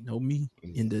 ain't no me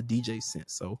in the DJ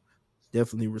sense. So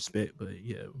definitely respect. But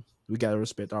yeah, we gotta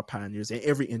respect our pioneers in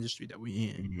every industry that we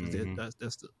in.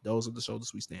 Those are the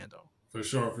shoulders we stand on. For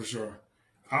sure.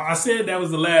 I said that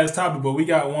was the last topic, but we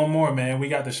got one more, man. We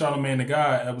got the Charlamagne the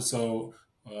God episode.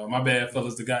 My bad,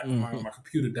 fellas. My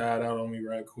computer died out on me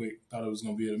right quick. Thought it was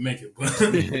gonna be able to make it, but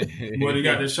we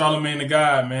got the Charlamagne the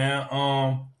God, man.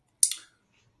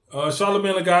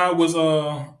 Charlamagne the God was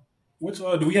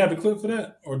do we have the clip for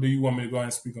that, or do you want me to go ahead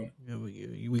and speak on it?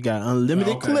 Yeah, we got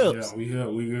unlimited clips. Yeah,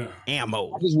 we got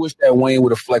ammo. I just wish that Wayne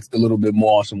would have flexed a little bit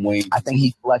more on some Wayne. I think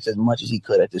he flexed as much as he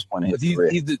could at this point in his career.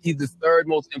 He's the third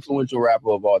most influential rapper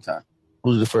of all time.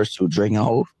 Who's the first two? Drake and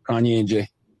Hov? Kanye and Jay.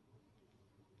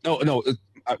 No.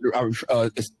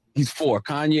 He's four.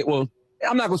 Kanye. Well,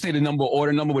 I'm not gonna say the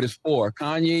order number, but it's four.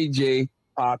 Kanye, Jay,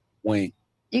 Pac, Wayne.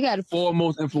 You got four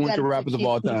most influential rappers of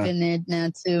all time. In there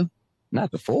now too. Not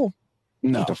the four.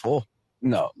 No. Not the four.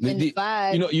 No.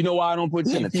 Five. You know why I don't put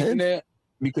Chief Keef in there?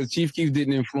 Because Chief Keef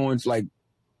didn't influence like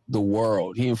the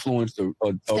world. He influenced a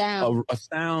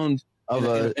sound of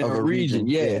a region.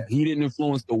 Yeah, he didn't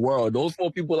influence the world. Those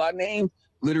four people I named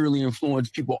literally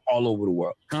influenced people all over the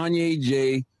world. Kanye,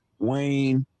 Jay,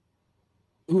 Wayne.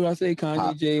 Who did I say? Kanye,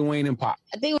 Pop. Jay, Wayne, and Pop.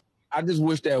 I just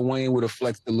wish that Wayne would have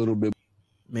flexed a little bit.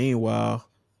 Meanwhile,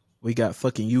 we got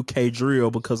fucking UK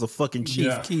drill because of fucking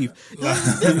Chief Keef.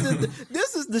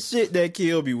 This is the shit that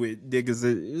killed me with niggas.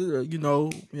 You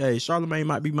know, hey, Charlamagne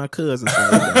might be my cousin.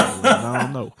 I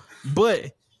don't know.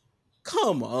 But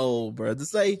come on, bro. To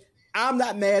say I'm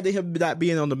not mad at him not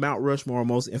being on the Mount Rushmore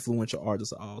most influential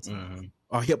artists of all time.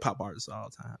 Or hip hop artists of all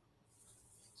time.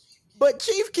 But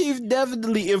Chief Keef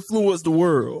definitely influenced the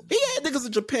world. He had niggas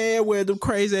in Japan wearing them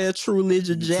crazy ass True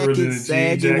Religion jackets,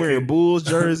 sagging, wearing Bulls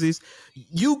jerseys.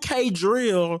 UK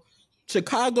drill,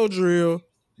 Chicago drill,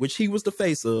 which he was the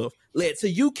face of, led to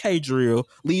UK drill,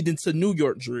 leading to New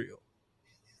York drill.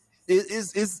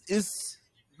 It's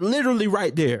literally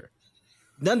right there.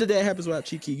 None of that happens without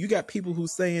Chief Keef. You got people who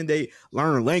saying they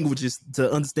learn languages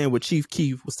to understand what Chief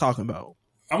Keef was talking about.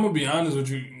 I'm gonna be honest with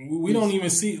you. We don't even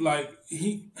see like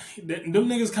them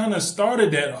niggas kind of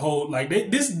started that whole like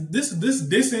this in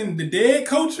the dead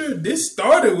culture. This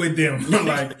started with them.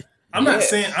 Like I'm not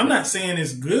saying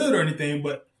it's good or anything,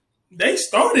 but they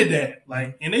started that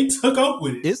like and they took up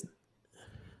with it.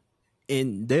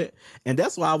 And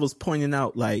that's why I was pointing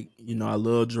out like, you know, I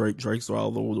love Drake. Drake's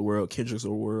all over the world. Kendrick's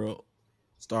all over the world.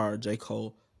 Star J.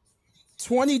 Cole.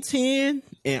 2010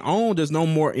 and on, there's no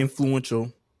more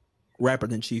influential rapper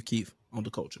than Chief Keef on the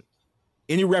culture.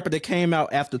 Any rapper that came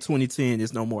out after 2010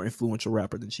 is no more influential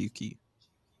rapper than Chief Keef.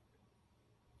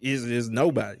 Is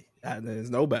nobody. There's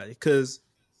nobody. Because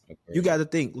you got to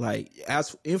think, like,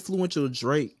 as influential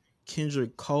Drake,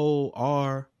 Kendrick, Cole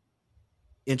are,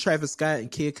 and Travis Scott and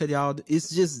Kid Cudi, all, it's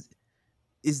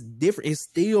different. It's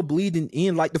still bleeding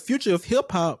in. Like, the future of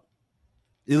hip-hop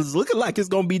is looking like it's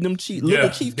going to be them Chief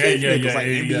Keef niggas, like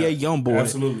NBA Youngboy.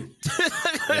 Absolutely.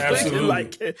 Absolutely.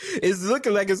 Like, it's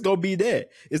looking like it's gonna be that.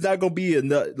 It's not gonna be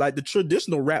enough. Like the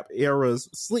traditional rap era's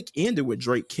slick ended with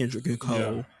Drake, Kendrick, and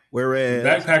Cole. Whereas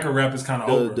backpacker rap is kind of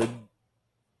over.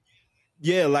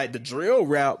 Like the drill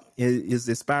rap is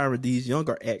inspiring these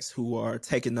younger acts who are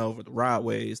taking over the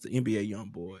Rodways, the NBA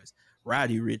Youngboys.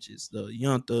 Roddy Riches, the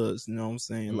Young Thugs, you know what I'm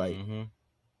saying? Like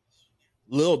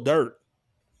Lil Durk,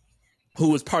 who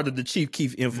was part of the Chief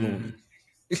Keef influence.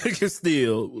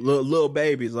 Still, Lil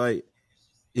Babies, like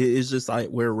it's just like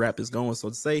where rap is going. So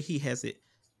to say he hasn't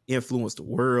influenced the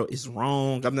world is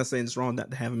wrong. I'm not saying it's wrong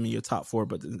not to have him in your top 4,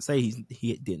 but to say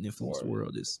he didn't influence the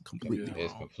world is completely wrong.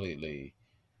 It's completely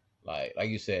like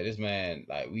you said, this man,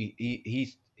 like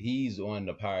he's one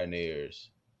of the pioneers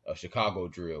of Chicago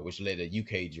drill, which led to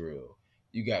UK drill.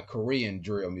 You got Korean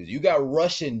drill music. You got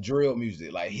Russian drill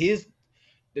music. Like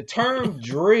the term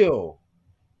drill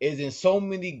is in so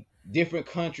many different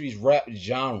countries' rap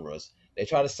genres. They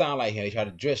try to sound like him. They try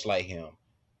to dress like him.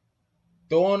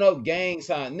 Throwing up gang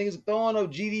signs. Niggas throwing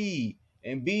up GD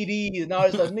and BD and all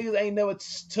this stuff. Niggas ain't never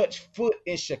touched foot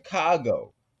in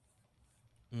Chicago.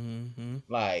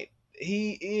 Like,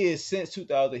 he is, since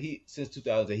 2000, he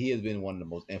has been one of the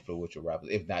most influential rappers,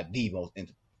 if not the most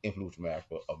influential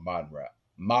rapper of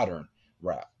modern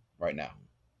rap right now.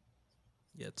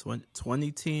 Yeah,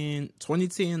 2010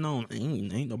 on,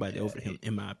 ain't nobody over him,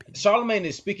 in my opinion. Charlamagne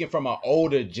is speaking from an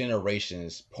older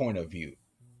generation's point of view.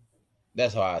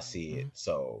 That's how I see it.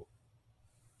 So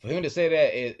for him to say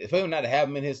that, for him not to have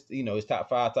him in his, his top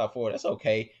 5, top 4, that's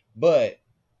okay. But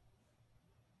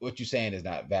what you're saying is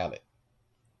not valid.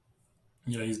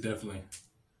 Yeah, he's definitely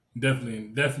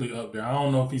up there. I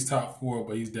don't know if he's top 4,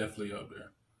 but he's definitely up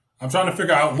there. I'm trying to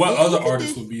figure out what other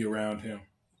artists would be around him,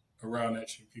 around that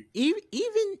shit. Even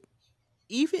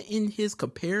in his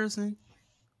comparison,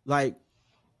 like,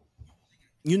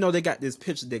 they got this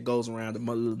picture that goes around the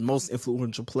most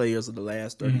influential players of the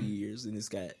last 30 years, and it's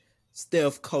got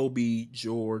Steph, Kobe,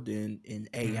 Jordan, and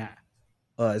AI.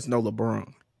 It's no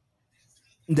LeBron.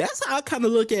 That's how I kind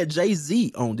of look at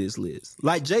Jay-Z on this list.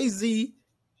 Like, Jay-Z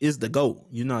is the GOAT.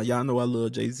 Y'all know I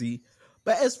love Jay-Z.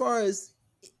 But as far as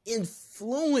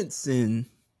influencing,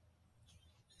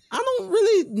 I don't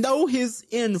really know his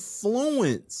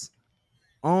influence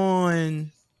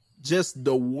on just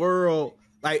the world.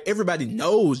 Like, everybody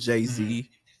knows Jay-Z,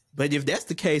 but if that's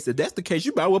the case,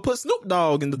 you might well put Snoop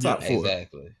Dogg in the top 4.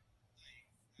 Exactly.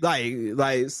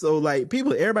 So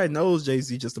everybody knows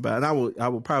Jay-Z just about, and I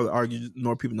would probably argue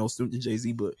more people know Snoop than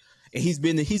Jay-Z, and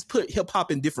he's put hip hop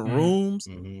in different rooms.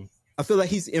 I feel like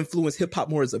he's influenced hip hop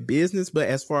more as a business, but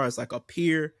as far as like a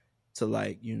peer to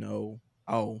I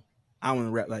want to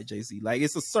rap like Jay-Z. Like,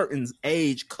 it's a certain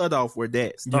age cutoff where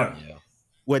that started,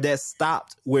 where that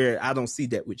stopped, where I don't see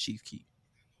that with Chief Keef.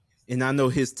 And I know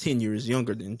his tenure is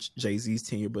younger than Jay-Z's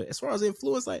tenure, but as far as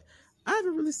influence, like, I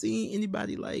haven't really seen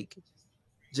anybody like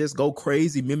just go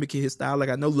crazy mimicking his style. Like,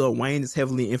 I know Lil Wayne has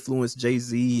heavily influenced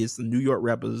Jay-Z. It's the New York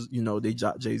rappers, they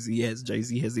drop Jay-Z, as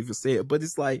Jay-Z has even said. But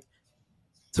it's like,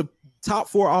 to top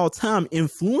 4 all time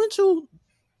influential.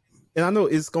 And I know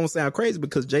it's gonna sound crazy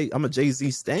because I'm a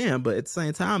Jay-Z stan, but at the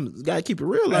same time, you gotta keep it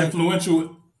real. Like,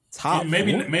 influential, top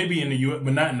maybe 4? in the U.S.,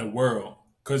 but not in the world.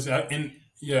 Because in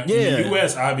the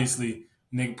U.S., obviously,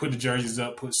 nigga put the jerseys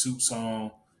up, put suits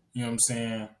on. You know what I'm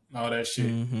saying? All that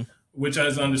shit, which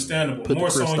is understandable. More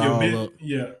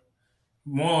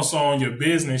so on your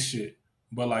business shit.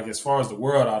 But like, as far as the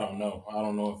world, I don't know. I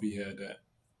don't know if he had that.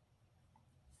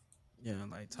 Yeah,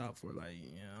 like top 4, like,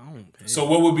 I don't pay. So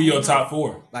what would be your top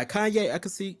 4? Like, Kanye, I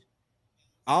could see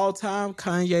all time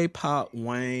Kanye, Pop,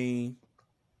 Wayne.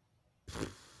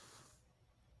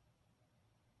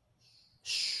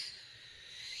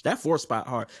 That 4 spot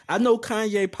hard. I know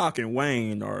Kanye, Pac, and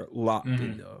Wayne are locked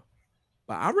in though,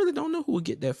 but I really don't know who would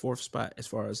get that 4th spot as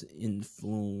far as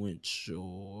influential.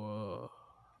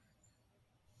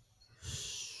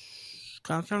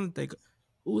 I'm trying to think,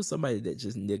 who is somebody that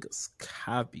just niggas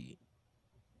copy?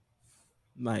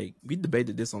 Like, we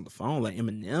debated this on the phone. Like,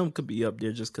 Eminem could be up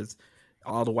there just because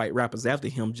all the white rappers after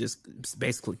him just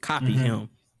basically copy him,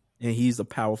 and he's a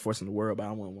power force in the world. But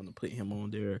I wouldn't want to put him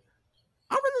on there.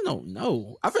 I really don't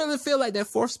know. I really feel like that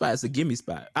 4th spot is a gimme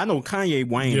spot. I know Kanye,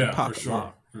 Wayne, and Pac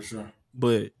for sure.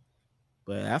 But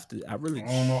after, I don't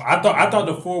know. I thought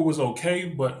the 4 was okay,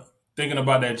 but thinking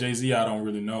about that Jay-Z, I don't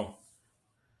really know.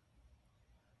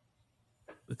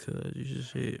 Because you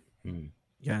just said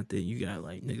you got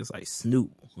like niggas like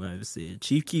Snoop. Like I said,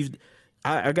 Chief Keef.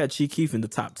 I got Chief Keef in the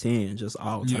top 10 just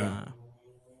all time.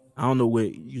 I don't know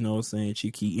what what I'm saying.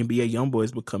 Chief Keef, NBA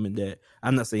YoungBoy's becoming that.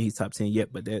 I'm not saying he's top 10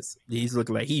 yet, but he's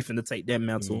looking like he's finna take that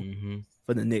mantle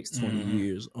for the next 20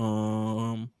 years.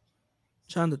 Trying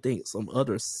to think some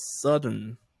other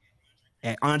Southern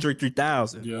at Andre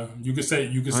 3000. Yeah, you could say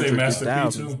Master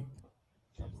P too.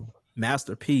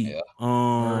 Master P. Yeah.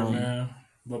 Birdman.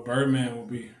 But Birdman will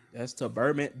be. That's to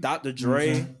Birdman. Dr.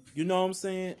 Dre. You know what I'm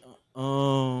saying?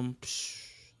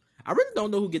 I really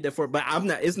don't know who get that for, but I'm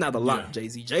not. It's not a lot.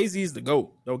 Jay-Z. Jay-Z is the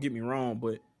GOAT. Don't get me wrong,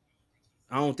 but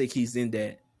I don't think he's in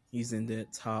that. He's in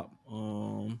that top.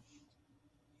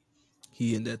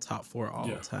 He in that top 4 all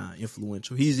time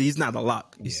influential. He's not a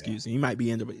lock. Excuse me. He might be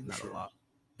in there, but he's not a lock.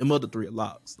 Them other 3 are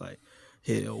locks. Like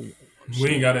hell. We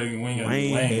ain't got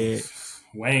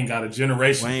Wayne got a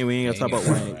generation. We ain't got to talk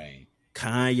about Wayne.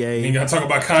 Kanye. We ain't got to talk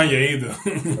about Kanye either.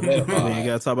 We ain't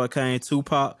got to talk about Kanye,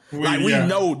 Tupac. We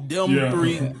know them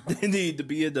 3 need to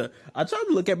be in the. I tried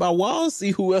to look at my wall,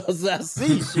 see who else I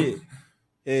see. Shit.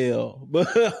 Hell. But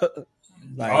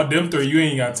like, all them 3 you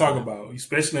ain't got to talk about.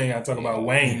 Especially ain't got to talk about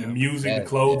Wayne, the music, the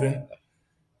clothing.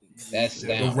 That's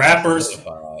the rappers.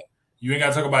 You ain't got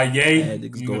to talk about Ye.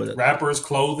 Rappers,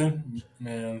 clothing.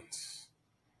 Man.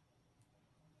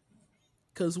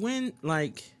 Because when,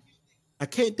 like, I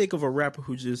can't think of a rapper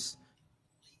who just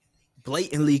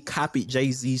blatantly copied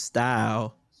Jay-Z's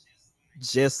style,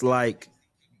 just like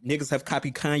niggas have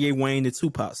copied Kanye, Wayne, and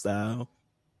Tupac style,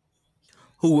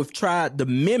 who have tried to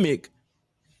mimic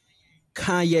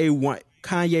Kanye,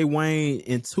 Wayne,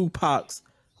 and Tupac's,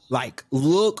 like,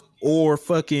 look or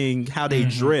fucking how they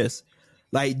dress.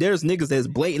 Like, there's niggas that's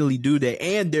blatantly do that,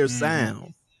 and their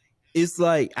sound. It's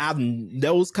like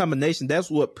those combinations.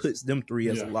 That's what puts them 3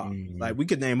 as a lot. Like, we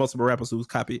could name multiple rappers who's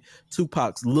copied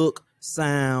Tupac's look,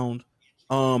 sound,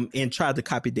 and tried to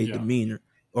copy their demeanor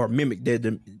or mimic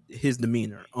his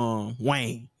demeanor.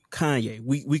 Wayne, Kanye,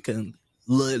 we can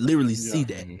literally see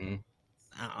that.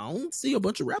 I don't see a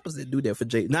bunch of rappers that do that for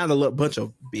Jay. Not a bunch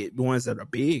of big ones that are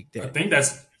big. That I think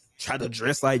that's try to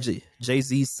dress like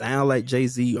Jay-Z, sound like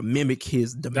Jay-Z, or mimic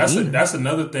his demeanor. That's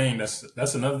another thing.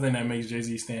 That's another thing that makes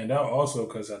Jay-Z stand out. Also,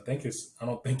 because I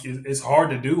don't think it's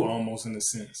hard to do almost in a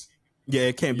sense. Yeah,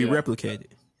 it can't be replicated.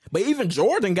 But even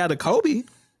Jordan got a Kobe.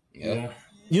 Yeah.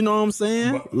 You know what I'm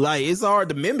saying? Like, it's hard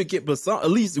to mimic it, but at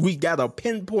least we got a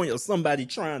pinpoint of somebody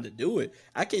trying to do it.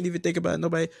 I can't even think about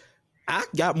nobody. I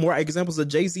got more examples of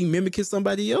Jay-Z mimicking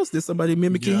somebody else than somebody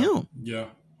mimicking him. Yeah.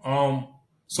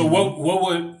 So what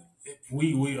would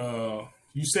we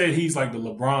you said he's like the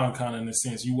LeBron kind of in a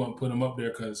sense. You wouldn't put him up there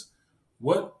because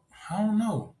what? I don't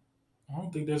know. I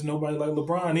don't think there's nobody like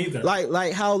LeBron either.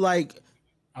 Like how like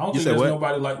I don't think there's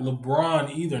nobody like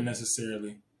LeBron either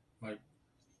necessarily. Like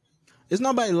it's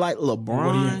nobody like LeBron.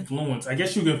 What he influence? I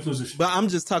guess you can influence. But I'm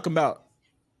just talking about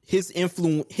his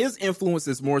influence. His influence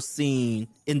is more seen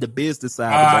in the business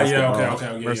side of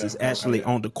basketball versus actually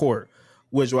on the court.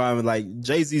 Which why I'm like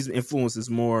Jay-Z's influence is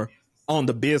more on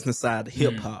the business side of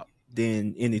hip hop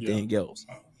than anything else.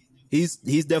 He's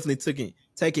definitely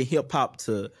taking hip hop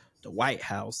to the White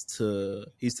House.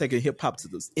 He's taking hip hop to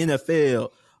the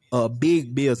NFL,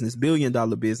 big business, $1 billion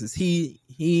business. He's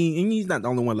not the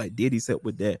only one. Like Diddy's helped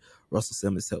with that, Russell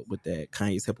Simmons helped with that,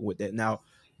 Kanye's helping with that now.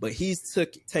 But he's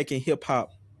taking hip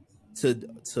hop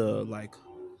to like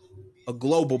a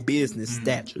global business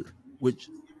stature,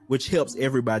 which helps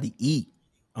everybody eat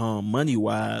money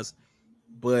wise.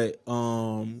 But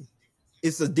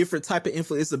it's a different type of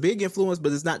influence. It's a big influence,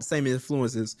 but it's not the same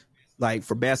influence as like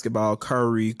for basketball,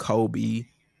 Curry, Kobe,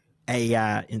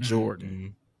 AI, and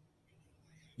Jordan.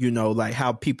 You know, like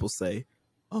how people say.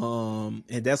 And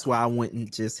that's why I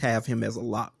wouldn't just have him as a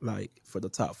lock, like for the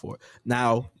top 4.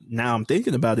 Now I'm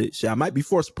thinking about it. Shit, I might be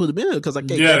forced to put him in because I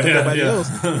can't get nobody else.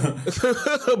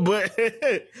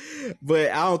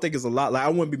 but I don't think it's a lot. Like I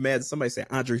wouldn't be mad if somebody said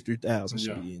Andre 3000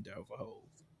 should be in there for Hov.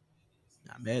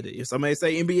 Not mad at it. If somebody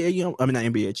say NBA, not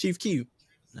NBA, Chief Keef,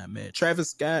 not mad. Travis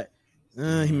Scott,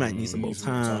 he might need some more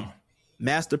time.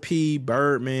 Master P,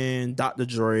 Birdman, Dr.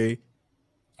 Dre.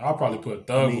 I'll probably put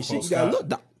Thug before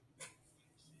Scott.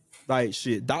 Like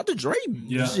shit, Dr. Dre,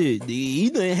 shit, he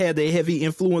done had a heavy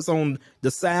influence on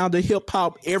the sound of hip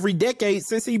hop every decade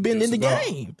since he been in the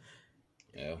game.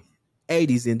 Yeah,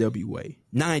 80s NWA,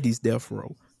 90s Death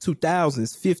Row,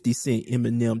 2000s 50 Cent,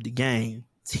 Eminem, The Game,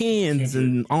 10s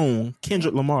and on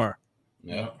Kendrick Lamar.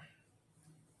 Yeah,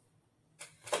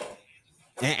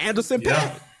 and Anderson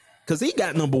 .Paak, because he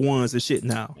got number ones and shit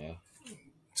now. Yeah,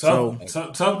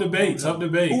 tough debate.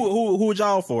 Who would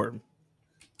y'all for?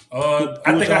 I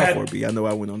think I had. I know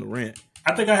I went on the rant.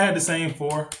 I think I had the same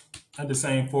 4.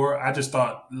 I just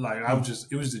thought like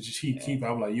it was the Chief Keef.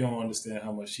 I was like, you don't understand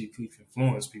how much Chief Keef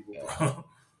influenced people, bro.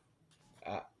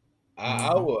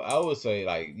 I would say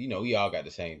like we all got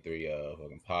the same 3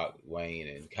 fucking Pac, Wayne,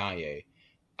 and Kanye.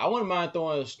 I wouldn't mind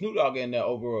throwing Snoop Dogg in there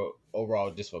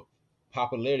overall just for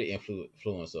popularity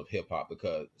influence of hip hop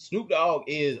because Snoop Dogg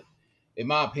is, in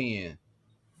my opinion,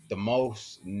 the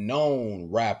most known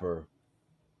rapper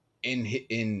in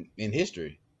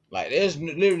history. Like there's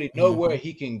literally nowhere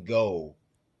he can go.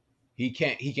 He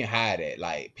can hide it.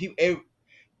 Like people,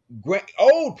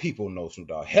 old people know Snoop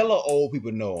Dogg. Hella old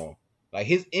people know him. Like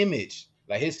his image,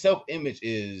 like his self-image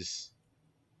is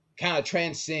kind of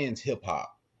transcends hip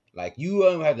hop. Like you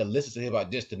don't have to listen to hip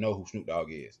hop just to know who Snoop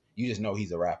Dogg is. You just know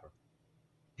he's a rapper.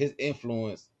 His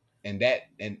influence and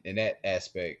that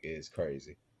aspect is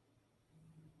crazy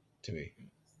to me.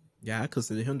 Yeah, I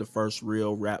consider him the first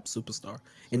real rap superstar.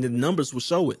 And the numbers will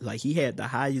show it. Like, he had the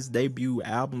highest debut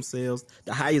album sales,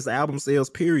 the highest album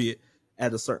sales, period,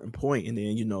 at a certain point. And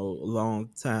then, you know, a long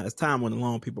time, as time went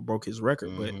along, people broke his record.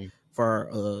 Mm-hmm. But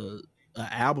for an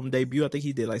album debut, I think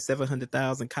he did like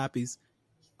 700,000 copies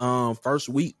first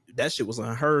week. That shit was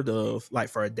unheard of, like,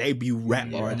 for a debut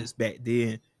rap artist back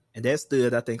then. And that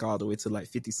stood, I think, all the way to like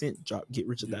 50 Cent drop Get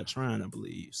Rich or Die Trying, I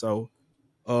believe. So,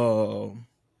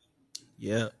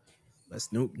 yeah. But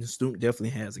Snoop definitely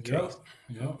has a case.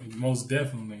 Yep, most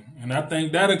definitely. And I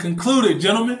think that'll conclude it,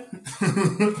 gentlemen.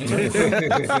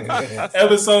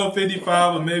 Episode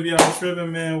 55 of Maybe I'm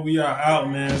Tripping, man. We are out,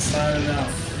 man. Signing out.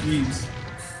 Peace.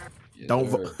 Don't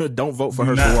vote for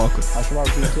Herschel Walker. Herschel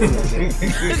Walker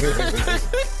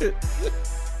too.